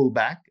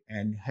pullback.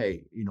 And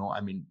hey,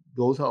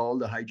 those are all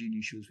the hygiene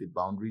issues with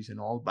boundaries and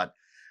all, but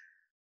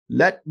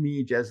let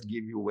me just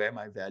give you where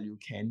my value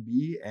can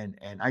be. And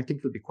I think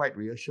it'll be quite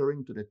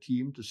reassuring to the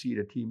team to see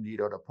the team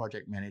leader or the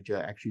project manager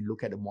actually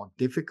look at the more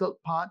difficult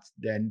parts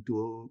than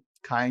to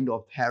kind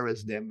of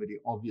harass them with the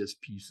obvious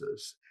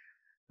pieces.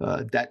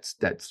 That's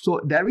so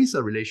there is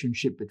a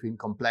relationship between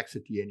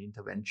complexity and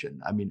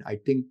intervention. I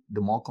think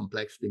the more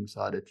complex things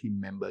are, the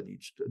team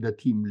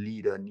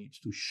leader needs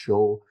to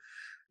show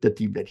the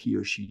team that he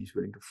or she is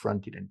willing to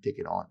front it and take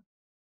it on.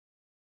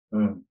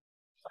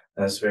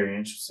 That's very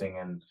interesting.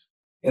 And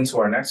into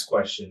our next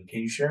question, can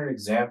you share an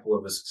example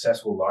of a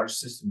successful large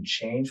system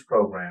change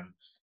program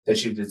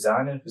that you've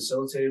designed and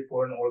facilitated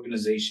for an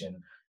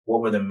organization?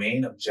 What were the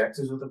main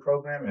objectives of the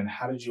program, and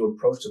how did you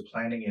approach the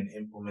planning and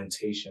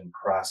implementation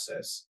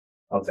process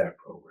of that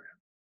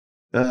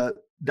program?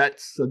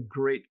 That's a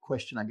great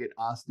question. I get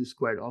asked this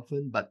quite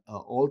often, but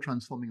all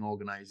transforming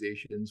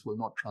organizations will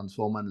not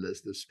transform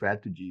unless the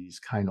strategy is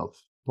kind of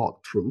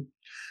thought through.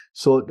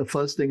 So the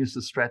first thing is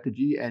the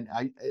strategy. And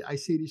I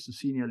say this to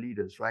senior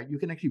leaders, right? You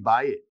can actually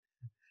buy it.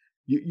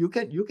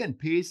 you can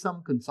pay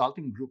some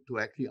consulting group to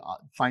actually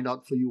find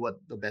out for you what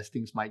the best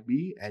things might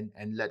be, and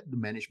let the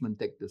management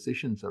take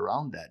decisions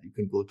around that. You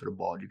can go to the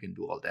board, you can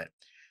do all that.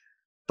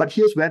 But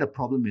here's where the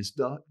problem is: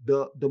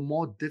 the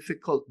more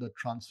difficult the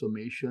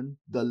transformation,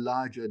 the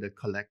larger the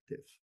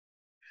collective.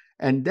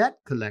 And that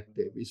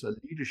collective is a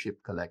leadership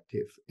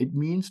collective. It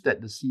means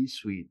that the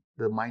C-suite,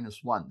 the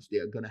minus ones, they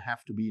are going to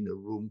have to be in the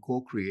room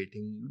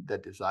co-creating the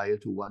desire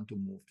to want to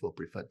move to a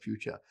preferred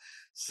future.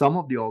 Some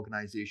of the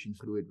organizations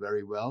do it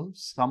very well.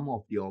 Some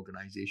of the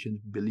organizations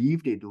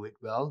believe they do it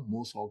well.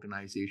 Most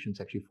organizations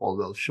actually fall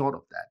well short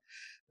of that,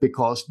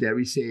 because there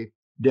is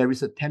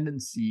a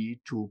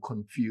tendency to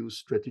confuse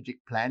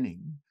strategic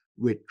planning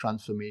with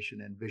transformation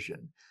and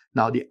vision.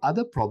 Now, the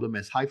other problem,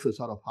 as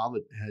Heifetz out of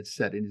Harvard has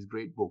said in his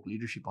great book,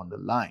 Leadership on the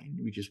Line,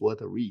 which is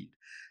worth a read,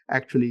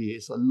 actually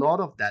is a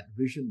lot of that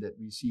vision that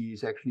we see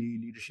is actually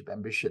leadership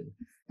ambition.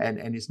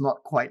 And it's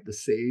not quite the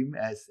same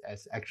as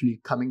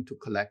actually coming to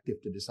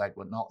collective to decide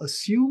what. Now,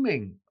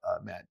 assuming,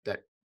 Matt,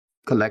 that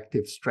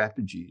collective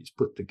strategy is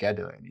put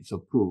together and it's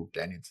approved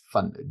and it's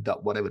funded,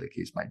 whatever the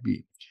case might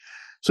be.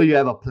 So you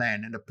have a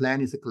plan, and the plan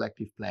is a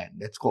collective plan.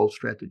 That's called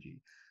strategy.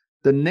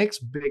 The next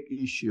big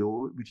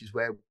issue, which is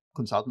where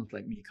consultants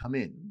like me come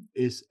in,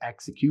 is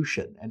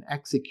execution. And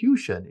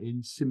execution,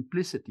 in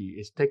simplicity,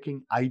 is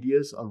taking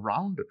ideas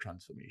around the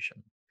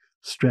transformation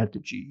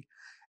strategy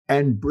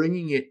and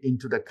bringing it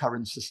into the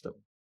current system.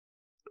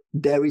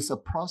 There is a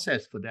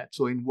process for that.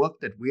 So in work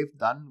that we've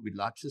done with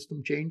large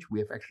system change, we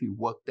have actually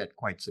worked that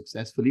quite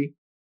successfully.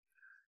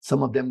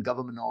 Some of them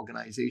government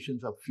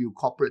organizations, a few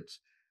corporates,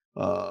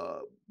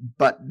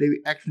 but they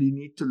actually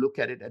need to look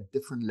at it at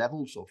different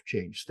levels of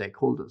change: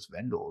 stakeholders,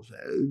 vendors,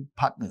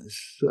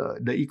 partners,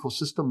 the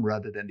ecosystem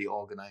rather than the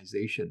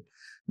organization.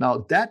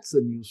 Now, that's a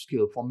new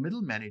skill for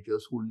middle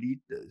managers who lead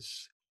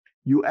this.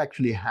 You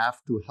actually have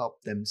to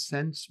help them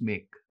sense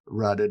make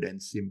rather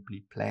than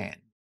simply plan.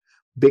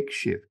 Big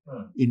shift.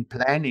 In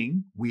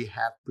planning, we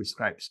have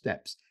prescribed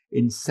steps.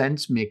 In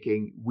sense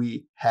making,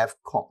 we have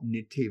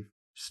cognitive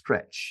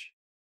stretch.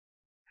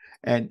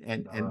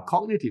 And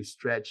cognitive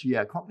stretch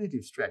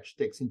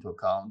takes into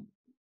account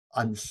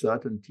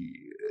uncertainty,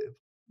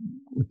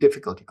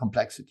 difficulty,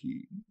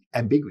 complexity,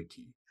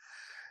 ambiguity.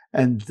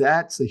 And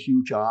that's a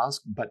huge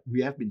ask, but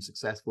we have been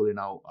successful in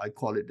I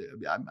call it,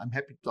 I'm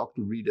happy to talk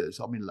to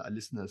readers,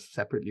 listeners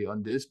separately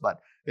on this,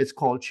 but it's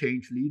called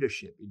change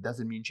leadership. It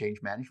doesn't mean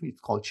change management,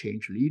 it's called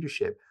change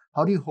leadership.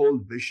 How do you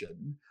hold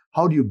vision?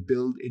 How do you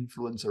build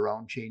influence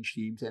around change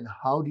teams? And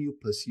how do you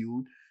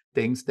pursue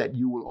things that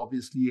you will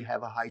obviously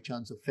have a high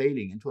chance of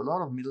failing? And to a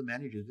lot of middle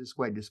managers, it's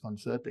quite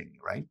disconcerting,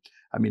 right?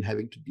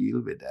 Having to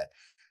deal with that.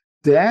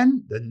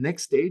 Then the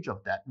next stage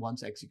of that,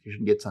 once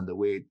execution gets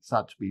underway, it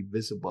starts to be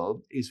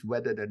visible, is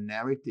whether the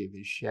narrative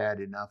is shared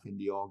enough in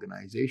the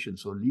organization.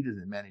 So leaders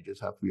and managers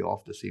have to be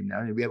off the same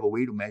narrative. We have a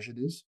way to measure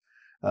this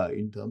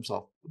in terms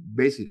of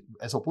basic,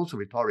 as opposed to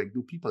rhetoric.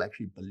 Do people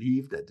actually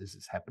believe that this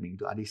is happening?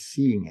 Are they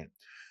seeing it?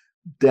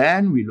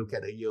 Then we look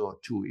at a year or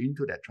two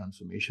into that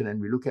transformation, and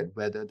we look at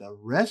whether the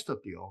rest of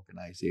the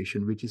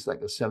organization, which is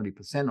like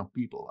 70% of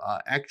people,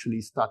 are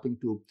actually starting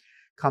to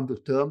come to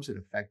terms with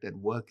the fact that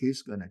work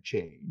is going to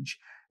change.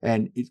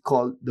 And it's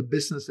called the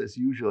business as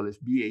usual, is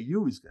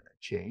BAU, is going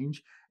to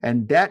change.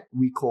 And that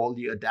we call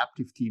the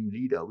adaptive team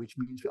leader, which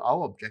means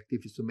our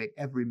objective is to make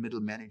every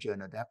middle manager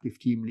an adaptive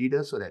team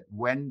leader, so that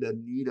when the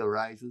need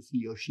arises,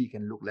 he or she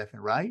can look left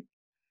and right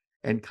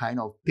and kind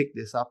of pick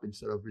this up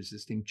instead of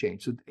resisting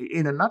change. So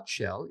in a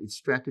nutshell, it's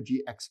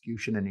strategy,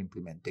 execution, and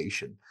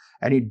implementation.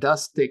 And it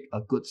does take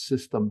a good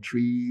system,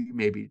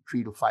 maybe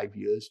 3 to 5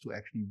 years to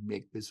actually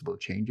make visible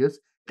changes.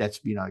 That's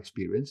been our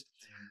experience.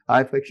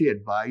 I've actually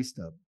advised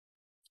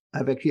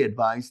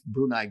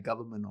Brunei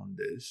government on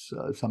this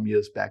some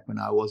years back when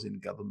I was in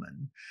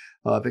government.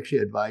 I've actually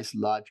advised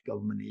large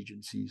government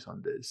agencies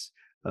on this.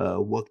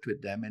 Worked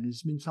with them, and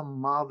it's been some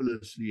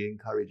marvelously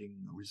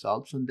encouraging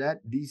results on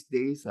that. These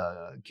days,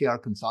 KR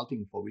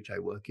Konsulting, for which I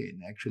work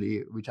in,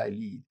 which I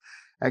lead,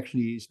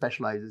 actually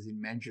specializes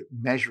in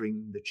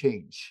measuring the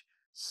change.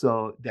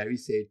 So there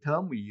is a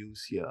term we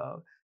use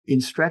here. In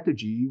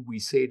strategy, we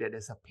say that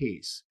there's a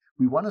pace.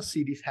 We want to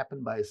see this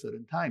happen by a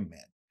certain time,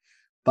 man.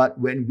 But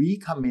when we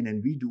come in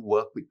and we do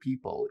work with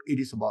people, it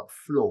is about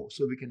flow.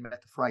 So we can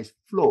metaphorize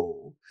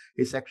flow.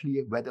 It's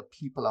actually whether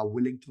people are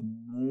willing to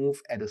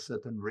move at a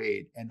certain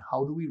rate, and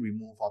how do we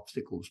remove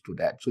obstacles to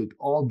that. So it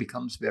all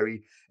becomes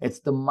it's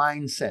the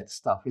mindset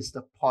stuff. It's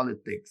the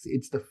politics.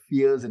 It's the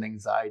fears and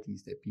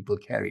anxieties that people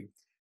carry.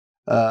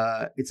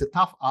 It's a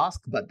tough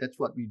ask, but that's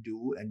what we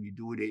do. And we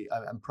do it.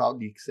 I'm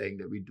proudly saying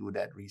that we do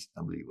that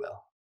reasonably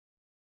well.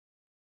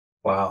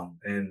 Wow.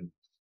 And,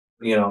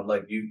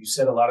 like you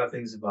said a lot of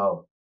things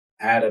about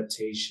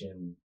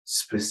adaptation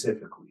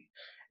specifically.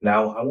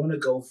 Now, I want to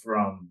go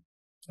from,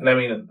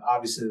 and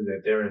obviously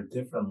that there are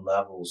different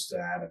levels to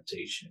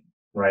adaptation,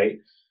 right?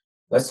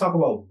 Let's talk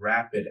about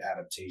rapid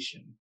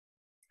adaptation.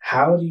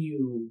 How do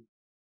you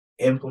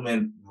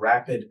implement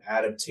rapid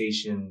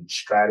adaptation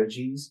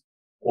strategies,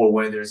 or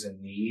where there's a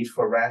need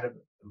for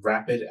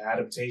rapid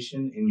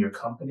adaptation in your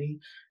company?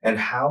 And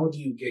how do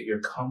you get your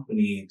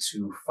company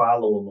to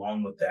follow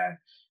along with that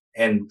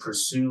and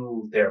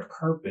pursue their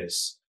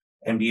purpose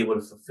and be able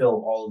to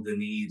fulfill all of the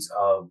needs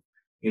of,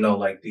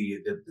 like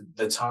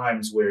the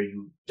times where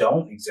you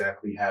don't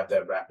exactly have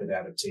that rapid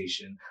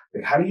adaptation?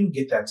 Like, how do you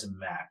get that to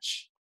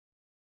match?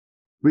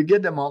 We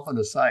get them off on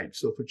the side.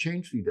 So for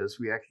change leaders,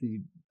 we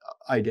actually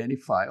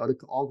identify, or the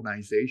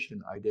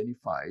organization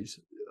identifies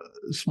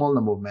a small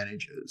number of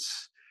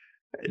managers.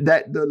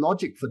 That the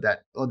logic for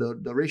that, or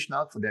the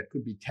rationale for that,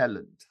 could be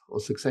talent or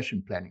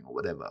succession planning or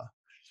whatever.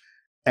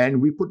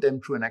 And we put them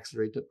through an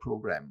accelerated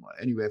program,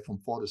 anywhere from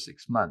 4 to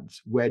 6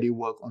 months, where they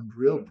work on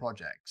real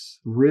projects.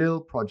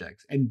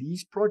 And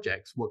these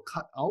projects were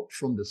cut out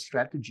from the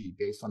strategy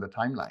based on the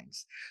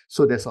timelines.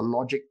 So there's a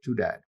logic to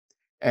that.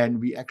 And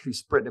we actually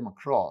spread them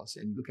across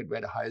and look at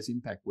where the highest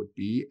impact would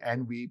be.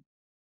 And we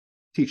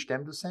teach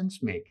them to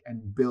sense make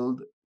and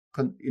build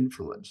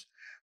influence.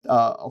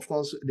 Of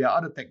course, there are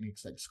other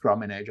techniques like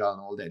Scrum and Agile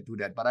and all that do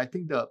that. But I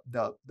think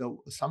the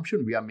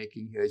assumption we are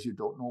making here is you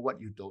don't know what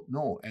you don't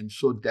know. And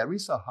so there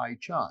is a high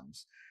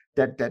chance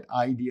that that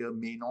idea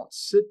may not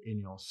sit in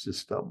your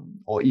system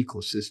or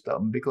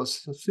ecosystem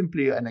because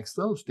simply an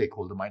external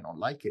stakeholder might not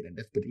like it. And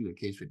that's particularly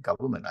the case with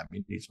government. I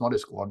mean, it's not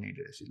as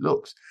coordinated as it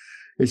looks.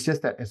 It's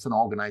just that as an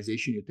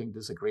organization, you think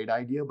this is a great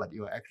idea, but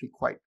you're actually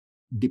quite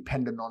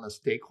dependent on a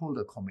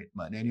stakeholder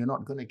commitment, and you're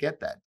not going to get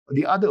that.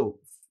 The other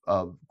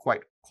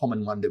quite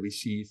common one that we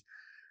see is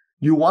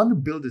you want to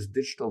build this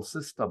digital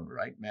system,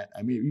 right, Matt?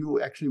 I mean,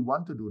 you actually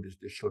want to do this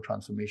digital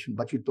transformation,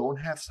 but you don't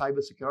have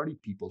cybersecurity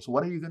people. So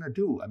what are you going to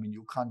do? I mean,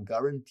 you can't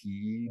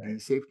guarantee the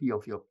safety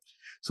of your...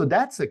 So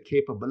that's a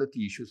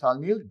capability issue. So I'll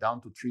nail it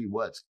down to 3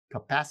 words: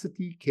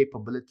 capacity,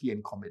 capability,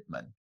 and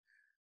commitment.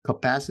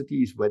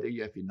 Capacity is whether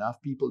you have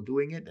enough people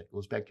doing it. That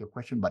goes back to your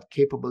question. But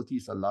capability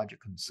is a larger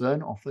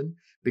concern often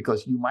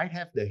because you might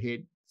have the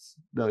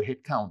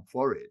head count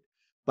for it,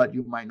 but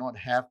you might not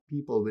have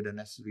people with the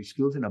necessary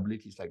skills and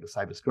abilities like the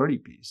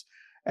cybersecurity piece.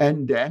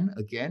 And then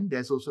again,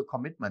 there's also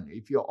commitment.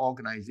 If your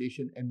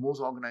organization, and most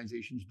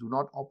organizations do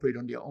not operate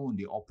on their own,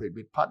 they operate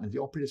with partners. They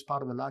operate as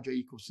part of a larger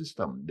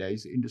ecosystem. There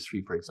is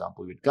industry, for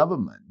example, with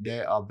government.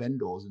 There are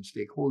vendors and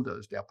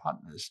stakeholders. There are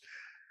partners.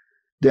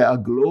 There are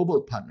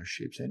global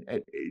partnerships, and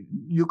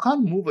you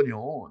can't move on your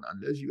own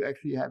unless you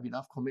actually have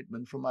enough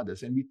commitment from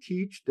others. And we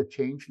teach the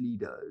change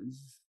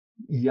leaders,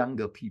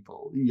 younger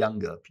people,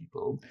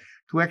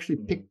 to actually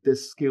pick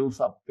these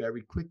skills up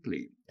very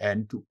quickly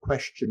and to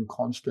question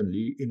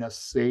constantly in a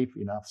safe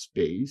enough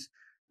space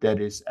that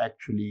is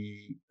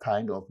actually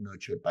kind of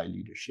nurtured by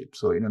leadership.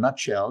 So in a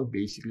nutshell,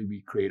 basically,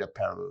 we create a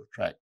parallel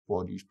track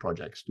for these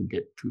projects to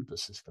get through the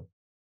system.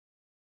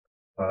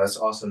 Well, that's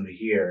awesome to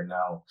hear.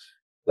 Now,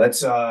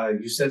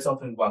 you said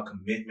something about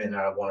commitment, and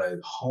I want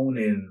to hone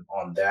in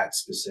on that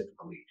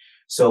specifically.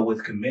 So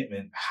with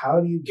commitment,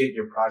 how do you get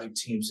your project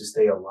teams to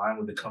stay aligned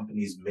with the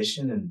company's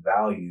mission and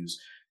values,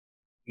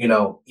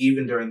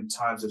 even during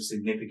times of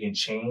significant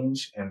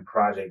change and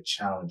project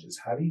challenges?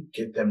 How do you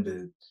get them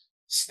to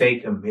stay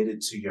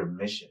committed to your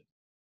mission?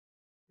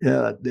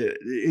 Yeah,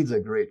 it's a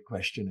great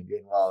question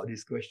again. Wow,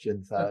 these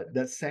questions are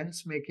the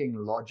sense-making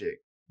logic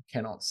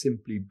cannot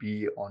simply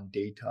be on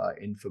data,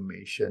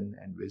 information,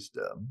 and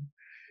wisdom.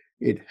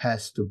 It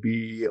has to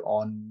be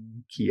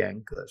on key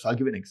anchors. I'll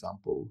give you an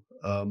example.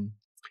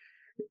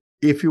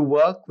 If you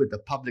work with a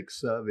public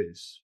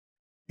service,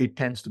 it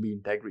tends to be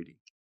integrity,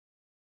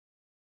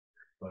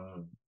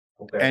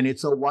 Okay. and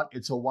it's a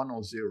 1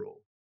 or 0.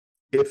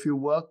 If you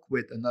work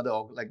with another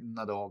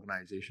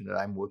organization that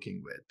I'm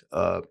working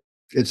with,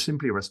 it's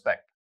simply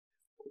respect.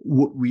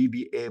 Would we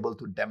be able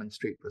to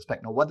demonstrate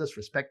respect? Now, what does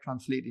respect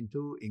translate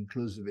into?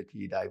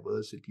 Inclusivity,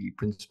 diversity,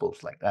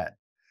 principles like that.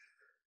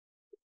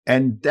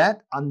 And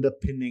that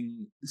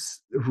underpinning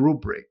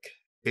rubric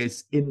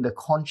is in the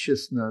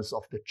consciousness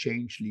of the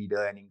change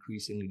leader and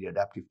increasingly the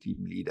adaptive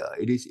team leader.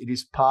 It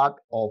is part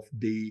of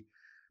the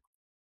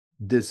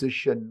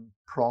decision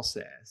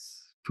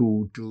process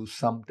to do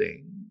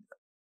something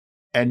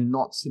and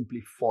not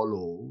simply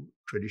follow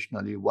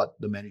traditionally what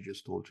the manager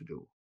is told to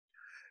do.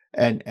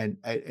 And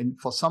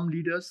for some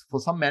leaders,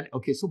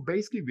 so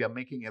basically we are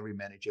making every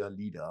manager a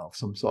leader of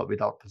some sort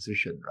without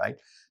position, right?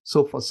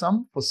 So for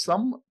some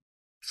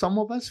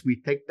of us,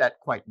 we take that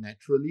quite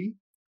naturally,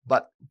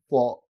 but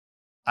for,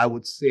 I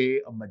would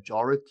say, a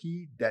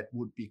majority, that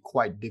would be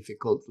quite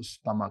difficult to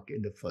stomach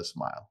in the first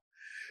mile.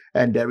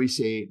 And there is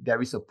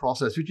a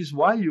process, which is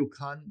why you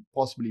can't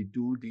possibly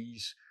do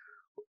these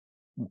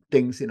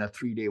things in a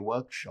 3-day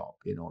workshop.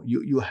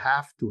 You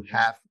have to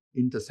have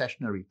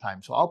intersessionary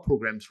time. So our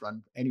programs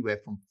run anywhere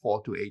from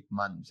 4 to 8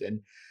 months,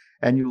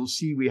 and you'll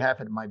see we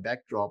have at my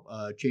backdrop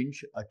a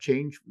change.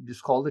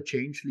 It's called the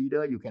Change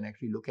Leader. You can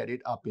actually look at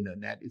it up in the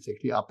net. It's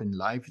actually up in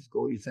live.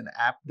 It's an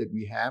app that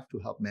we have to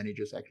help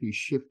managers actually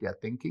shift their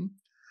thinking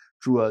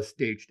through a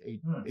staged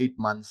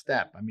 8-month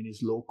step. I mean,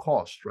 it's low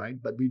cost,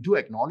 right? But we do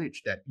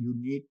acknowledge that you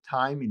need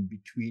time in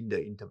between the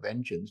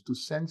interventions to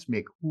sense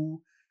make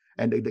who,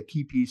 and the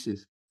key piece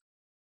is,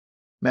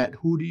 Matt,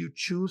 who do you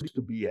choose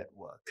to be at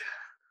work?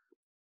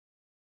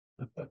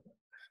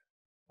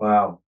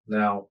 Wow.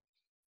 Now,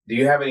 do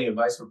you have any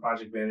advice for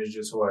project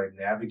managers who are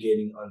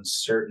navigating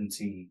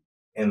uncertainty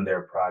in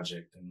their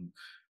project? And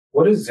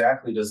what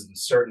exactly does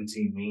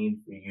uncertainty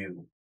mean for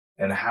you?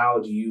 And how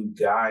do you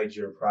guide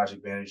your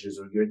project managers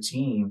or your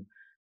team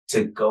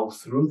to go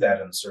through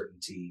that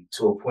uncertainty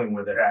to a point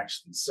where they're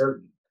actually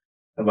certain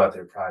about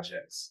their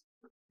projects?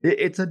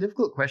 It's a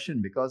difficult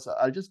question because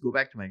I'll just go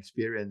back to my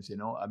experience.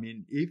 I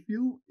mean, if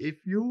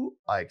you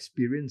are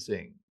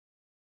experiencing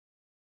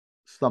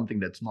something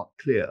that's not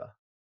clear,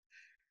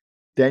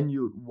 then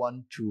you'd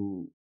want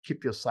to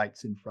keep your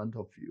sights in front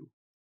of you,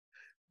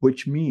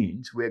 which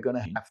means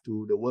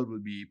the world will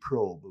be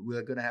probed.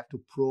 We're going to have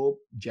to probe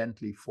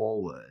gently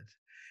forward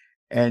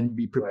and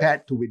be Right.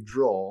 prepared to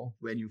withdraw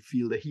when you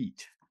feel the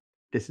heat.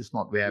 This is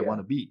not where I want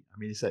Yeah. to be. I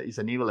mean, it's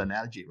a naval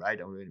analogy, right?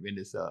 Or when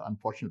there's an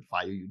unfortunate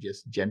fire, you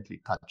just gently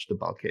touch the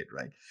bulkhead,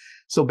 right?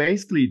 So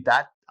basically,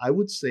 that I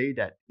would say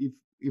that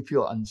if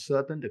you're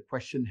uncertain, the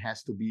question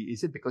has to be: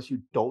 is it because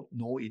you don't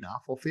know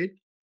enough of it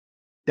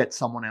that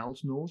someone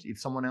else knows? If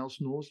someone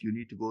else knows, you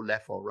need to go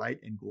left or right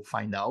and go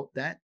find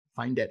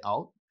that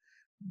out.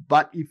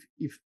 But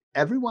if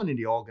everyone in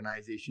the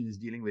organization is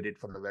dealing with it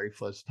for the very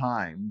first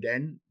time,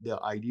 then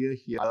the idea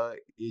here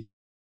is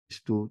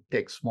to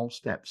take small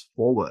steps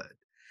forward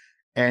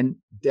and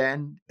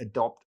then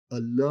adopt a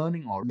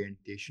learning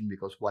orientation,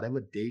 because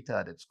whatever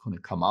data that's going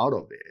to come out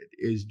of it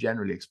is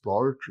generally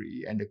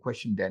exploratory. And the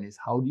question then is,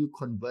 how do you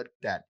convert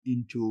that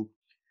into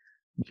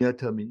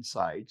near-term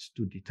insights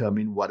to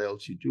determine what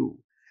else you do?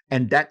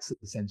 And that's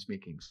the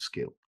sense-making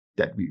skill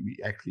that we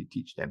actually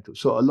teach them to.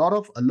 So a lot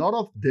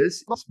of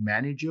this is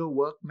manager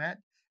work, Matt.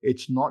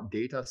 It's not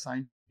data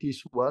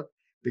scientist work,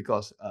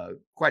 because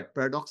quite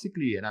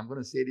paradoxically, and I'm going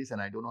to say this,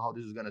 and I don't know how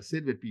this is going to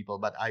sit with people,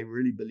 but I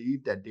really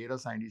believe that data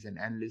scientists and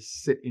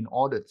analysts sit in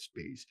audit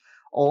space.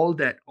 All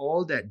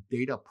that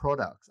data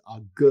products are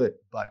good,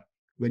 but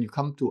when you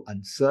come to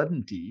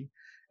uncertainty,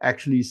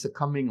 actually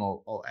succumbing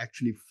or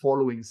actually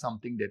following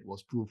something that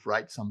was proved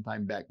right some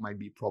time back might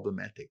be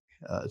problematic.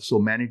 So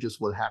managers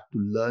will have to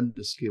learn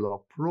the skill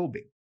of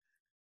probing.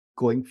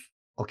 Going,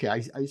 okay,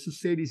 I used to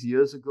say this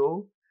years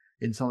ago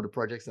in some of the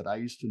projects that I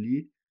used to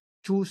lead: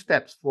 2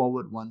 steps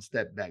forward, 1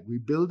 step back. We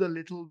build a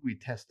little, we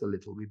test a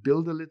little. We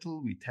build a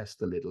little, we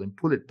test a little, and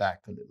pull it back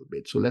a little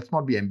bit. So let's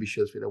not be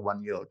ambitious with a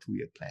 1 year or 2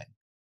 year plan.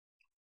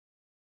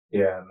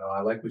 Yeah. No,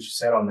 I like what you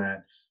said on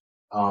that.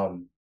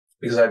 Um,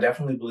 because I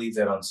definitely believe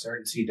that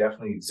uncertainty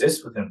definitely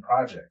exists within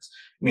projects.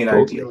 I mean,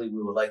 Totally. ideally,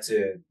 we would like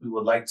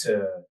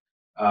to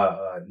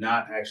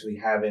not actually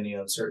have any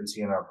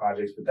uncertainty in our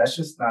projects, but that's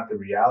just not the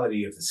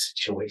reality of the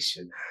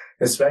situation.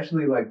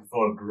 Especially like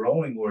for a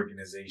growing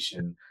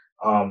organization,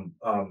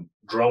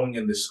 growing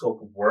in the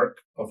scope of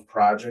work of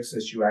projects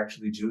that you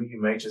actually do,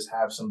 you may just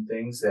have some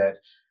things that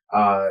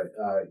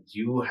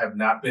you have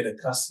not been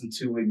accustomed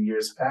to in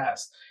years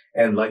past.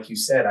 And like you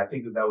said, I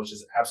think that that was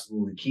just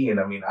absolutely key. And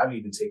I mean, I've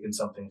even taken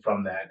something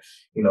from that,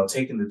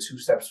 taking the 2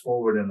 steps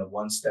forward and the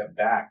 1 step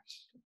back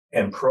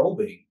and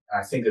probing.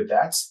 I think that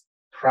that's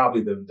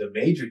probably the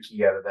major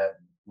key out of that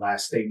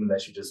last statement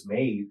that you just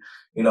made,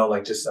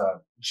 like just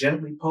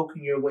gently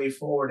poking your way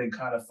forward and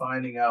kind of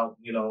finding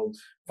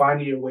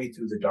your way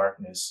through the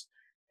darkness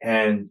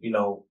and,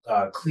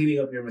 cleaning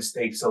up your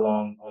mistakes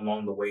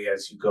along the way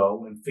as you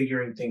go and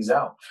figuring things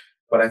out.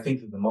 But I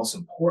think that the most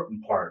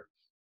important part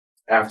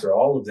after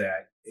all of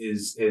that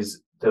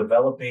is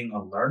developing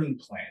a learning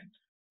plan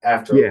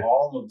after Yeah,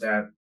 all of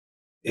that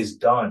is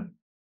done.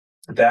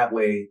 That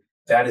way,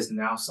 that is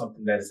now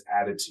something that is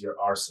added to your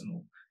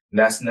arsenal. And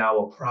that's now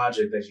a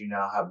project that you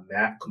now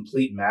have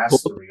complete totally.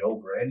 mastery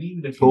over. And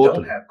even if you don't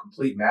Totally. have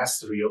complete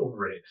mastery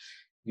over it,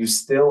 you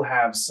still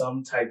have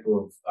some type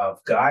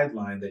of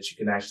guideline that you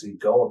can actually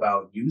go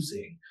about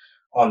using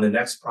on the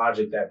next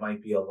project that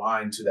might be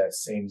aligned to that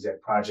same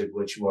exact project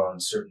which you are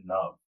uncertain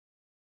of.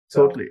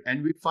 So Totally.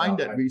 And we find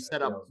that I we think set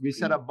that up was we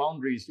set key. up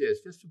boundaries. Yes,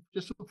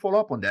 just to follow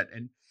up on that.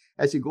 And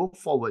as you go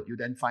forward, you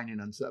then find in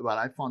uncertainty. Well,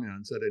 I found in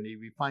uncertainty,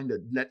 we find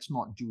that let's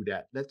not do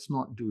that, let's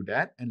not do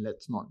that, and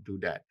let's not do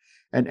that.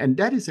 And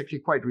that is actually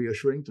quite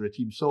reassuring to the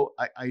team. So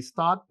I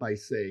start by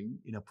saying,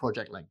 in a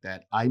project like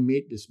that, I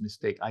made this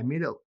mistake. I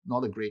made a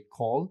not a great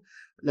call.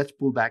 Let's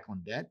pull back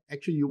on that.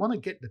 Actually, you want to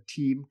get the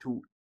team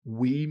to,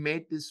 we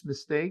made this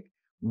mistake.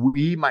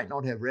 We might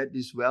not have read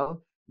this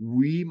well,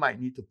 we might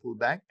need to pull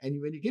back.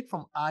 And when you get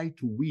from I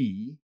to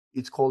we,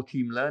 it's called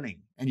team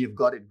learning, and you've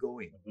got it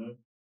going. Mhm.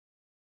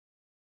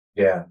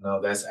 Yeah, no,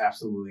 that's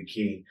absolutely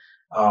key.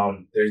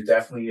 There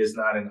definitely is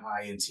not an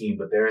I in team,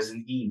 but there is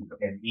an E,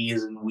 and E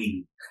is in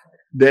we.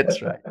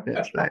 That's right.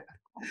 That's right.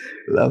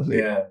 Lovely.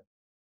 Yeah.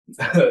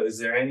 Is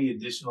there any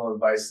additional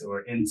advice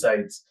or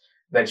insights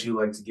that you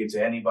like to give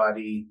to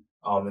anybody,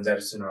 and that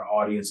is in our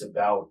audience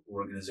about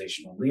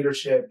organizational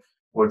leadership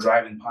or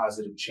driving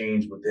positive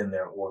change within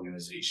their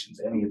organizations?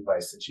 Any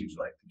advice that you'd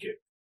like to give?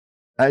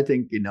 I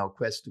think in our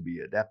quest to be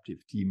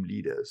adaptive team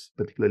leaders,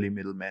 particularly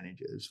middle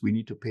managers, we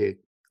need to pay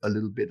a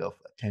little bit of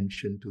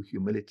attention to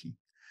humility,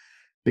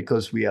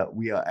 because we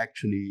are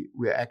actually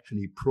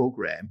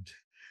programmed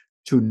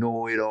to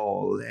know it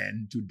all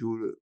and to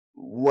do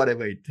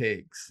whatever it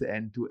takes,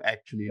 and to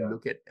actually Yeah.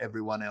 look at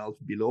everyone else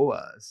below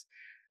us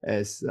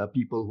as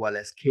people who are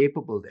less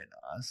capable than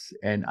us.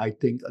 And I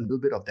think a little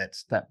bit of that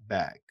step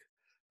back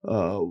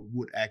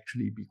would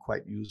actually be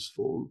quite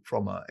useful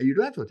from a, you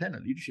don't have to attend a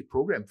leadership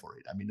program for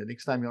it. I mean, the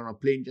next time you're on a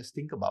plane, just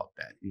think about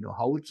that.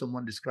 How would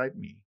someone describe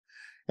me?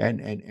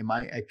 And am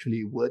I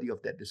actually worthy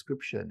of that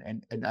description?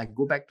 And I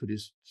go back to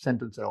this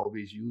sentence I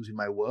always use in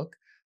my work.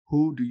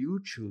 Who do you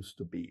choose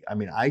to be? I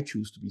mean, I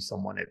choose to be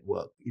someone at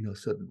work in a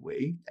certain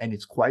way, and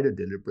it's quite a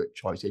deliberate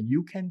choice. And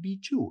you can be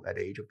too at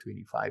the age of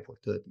 25 or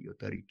 30 or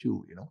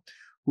 32,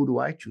 Who do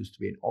I choose to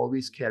be? And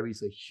always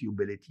carries a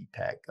humility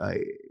tag.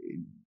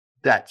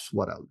 That's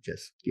what I'll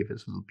just give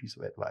as a little piece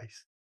of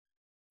advice.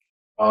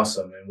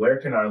 Awesome. And where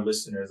can our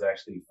listeners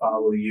actually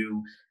follow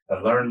you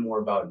and learn more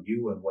about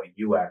you and what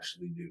you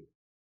actually do?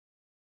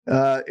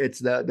 It's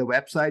the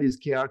website is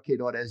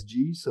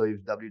krk.sg, so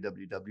it's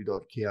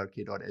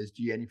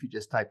www.krk.sg, and if you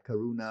just type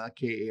Karuna,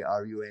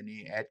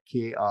 Karuna at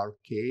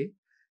krk.sg,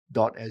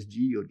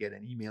 you'll get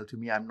an email to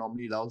me. I'm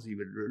normally lousy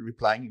with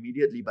replying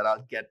immediately, but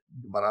I'll get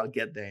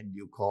there in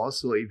due course.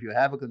 So if you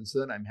have a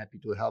concern, I'm happy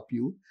to help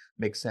you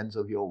make sense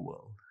of your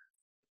world.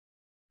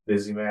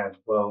 Busy man.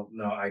 Well,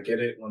 no, I get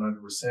it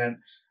 100%.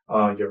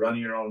 You're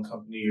running your own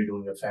company. You're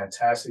doing a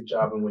fantastic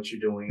job in what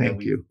you're doing.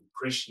 Thank you. We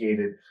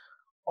appreciated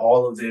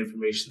all of the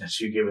information that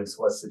you've given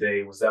to us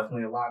today. It was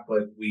definitely a lot,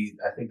 but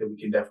I think that we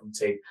can definitely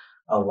take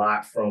a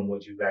lot from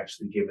what you've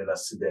actually given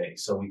us today.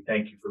 So we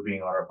thank you for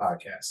being on our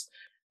podcast.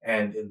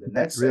 And in the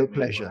next real segment,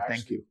 pleasure.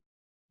 Thank you.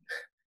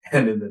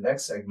 And in the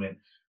next segment,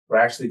 we're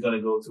actually going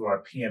to go through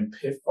our PM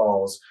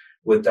pitfalls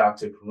with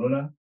Dr.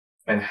 Karuna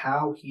and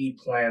how he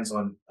plans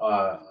on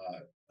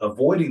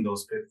avoiding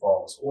those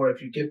pitfalls, or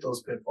if you get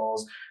those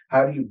pitfalls,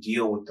 how do you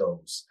deal with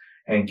those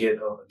and get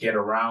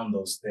around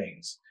those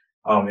things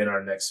in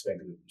our next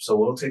segment. So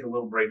we'll take a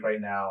little break right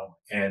now,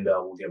 and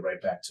we'll get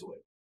right back to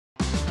it.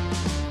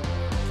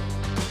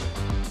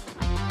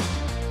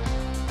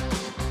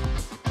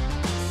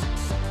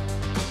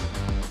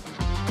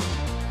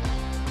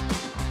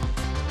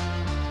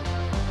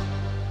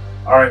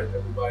 All right,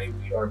 everybody,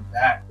 we are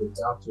back with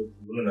Dr.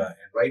 Karuna,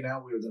 and right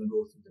now we are going to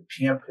go through the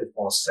PM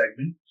pitfall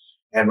segment.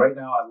 And right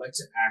now, I'd like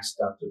to ask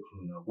Dr.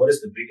 Karuna, what is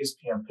the biggest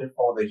PM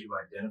pitfall that you've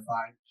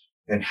identified,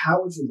 and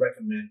how would you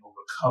recommend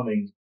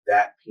overcoming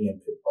that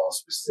PM pitfall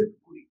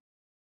specifically?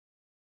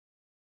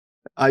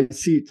 I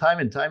see time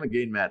and time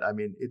again, Matt. I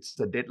mean, it's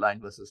the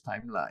deadline versus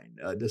timeline.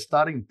 The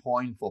starting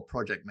point for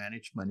project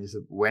management is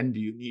when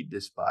do you need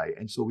this by?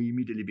 And so we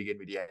immediately begin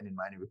with the end in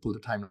mind, and we pull the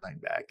timeline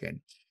back.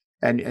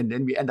 And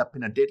then we end up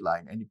in a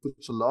deadline, and it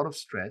puts a lot of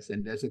stress.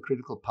 And there's a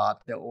critical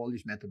part. There are all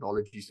these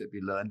methodologies that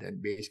we learned,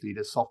 and basically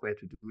the software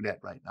to do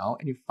that right now.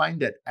 And you find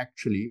that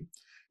actually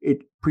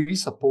it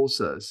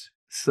presupposes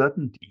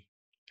certainty.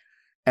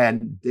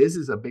 And this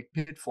is a big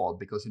pitfall,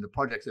 because in the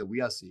projects that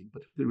we are seeing,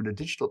 particularly with the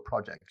digital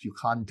projects, you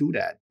can't do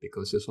that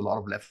because there's a lot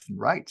of left and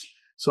right.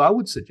 So I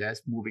would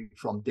suggest moving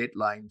from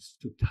deadlines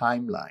to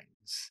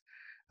timelines.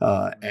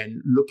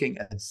 And looking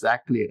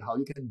exactly at how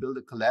you can build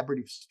a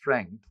collaborative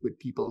strength with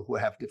people who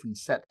have different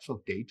sets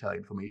of data,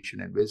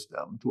 information, and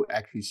wisdom to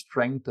actually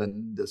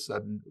strengthen the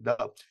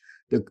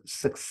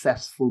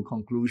successful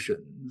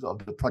conclusions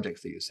of the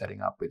projects that you're setting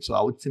up with. So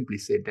I would simply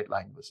say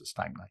deadline versus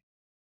timeline.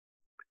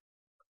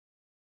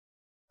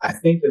 I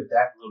think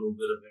that little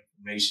bit of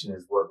information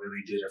is what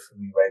really did it for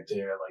me right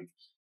there. Like,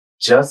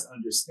 just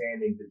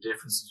understanding the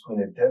difference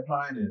between a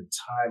deadline and a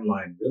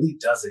timeline really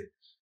does it.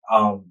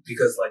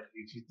 Because like,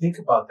 if you think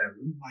about that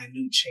little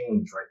minute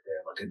change right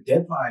there, like a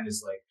deadline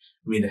is like,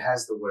 I mean, it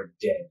has the word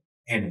dead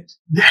in it.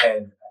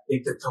 And I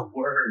think that the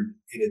word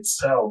in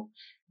itself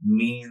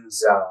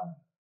means,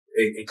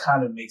 it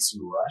kind of makes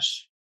you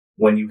rush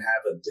when you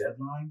have a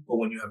deadline. But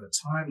when you have a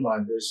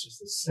timeline, there's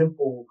just a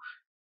simple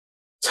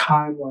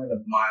timeline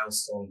of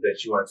milestones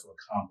that you are to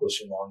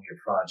accomplish along your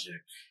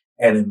project.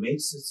 And it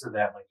makes it so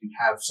that like you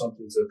have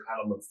something to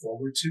kind of look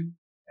forward to.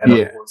 And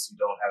of course, you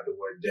don't have the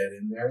word dead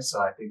in there.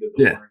 So I think that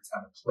the word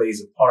kind of plays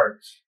a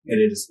part in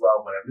it as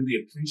well. But I really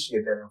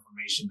appreciate that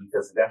information,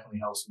 because it definitely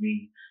helps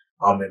me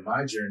in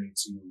my journey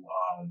to,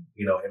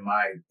 in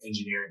my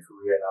engineering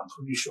career. And I'm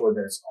pretty sure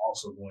that it's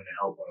also going to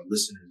help our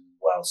listeners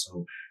as well.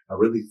 So I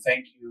really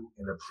thank you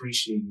and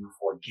appreciate you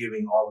for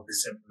giving all of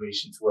this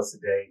information to us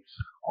today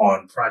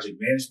on project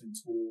management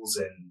tools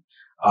and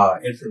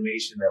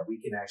information that we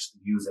can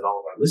actually use and all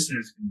of our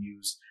listeners can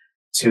use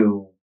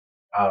to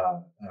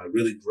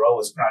really grow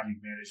as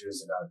project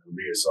managers in our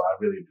career. So I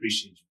really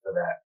appreciate you for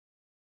that.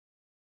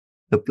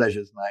 The pleasure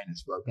is mine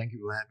as well. Thank you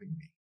for having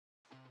me.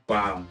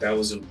 Wow, that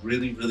was a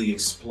really, really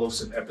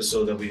explosive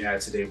episode that we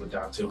had today with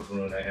Dr.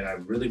 Karuna. And I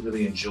really,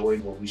 really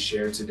enjoyed what we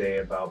shared today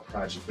about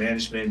project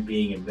management,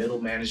 being in middle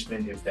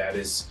management, if that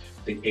is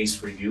the case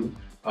for you,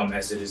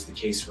 as it is the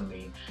case for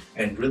me,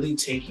 and really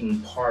taking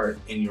part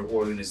in your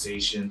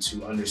organization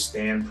to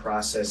understand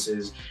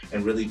processes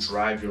and really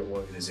drive your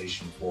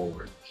organization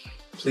forward.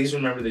 Please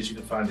remember that you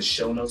can find the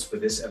show notes for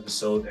this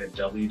episode at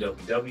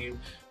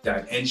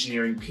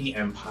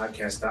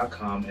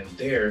www.engineeringpmpodcast.com, and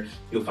there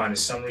you'll find a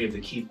summary of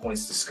the key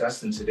points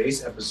discussed in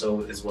today's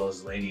episode, as well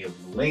as any of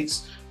the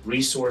links,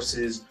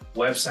 resources,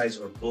 websites,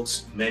 or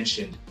books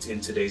mentioned in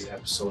today's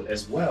episode,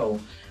 as well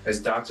as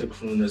Dr.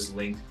 Karuna's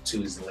link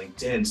to his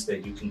LinkedIn so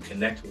that you can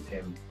connect with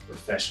him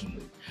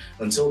professionally.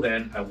 Until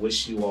then, I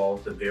wish you all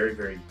the very,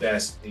 very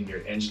best in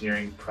your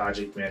engineering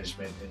project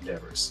management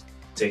endeavors.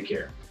 Take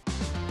care.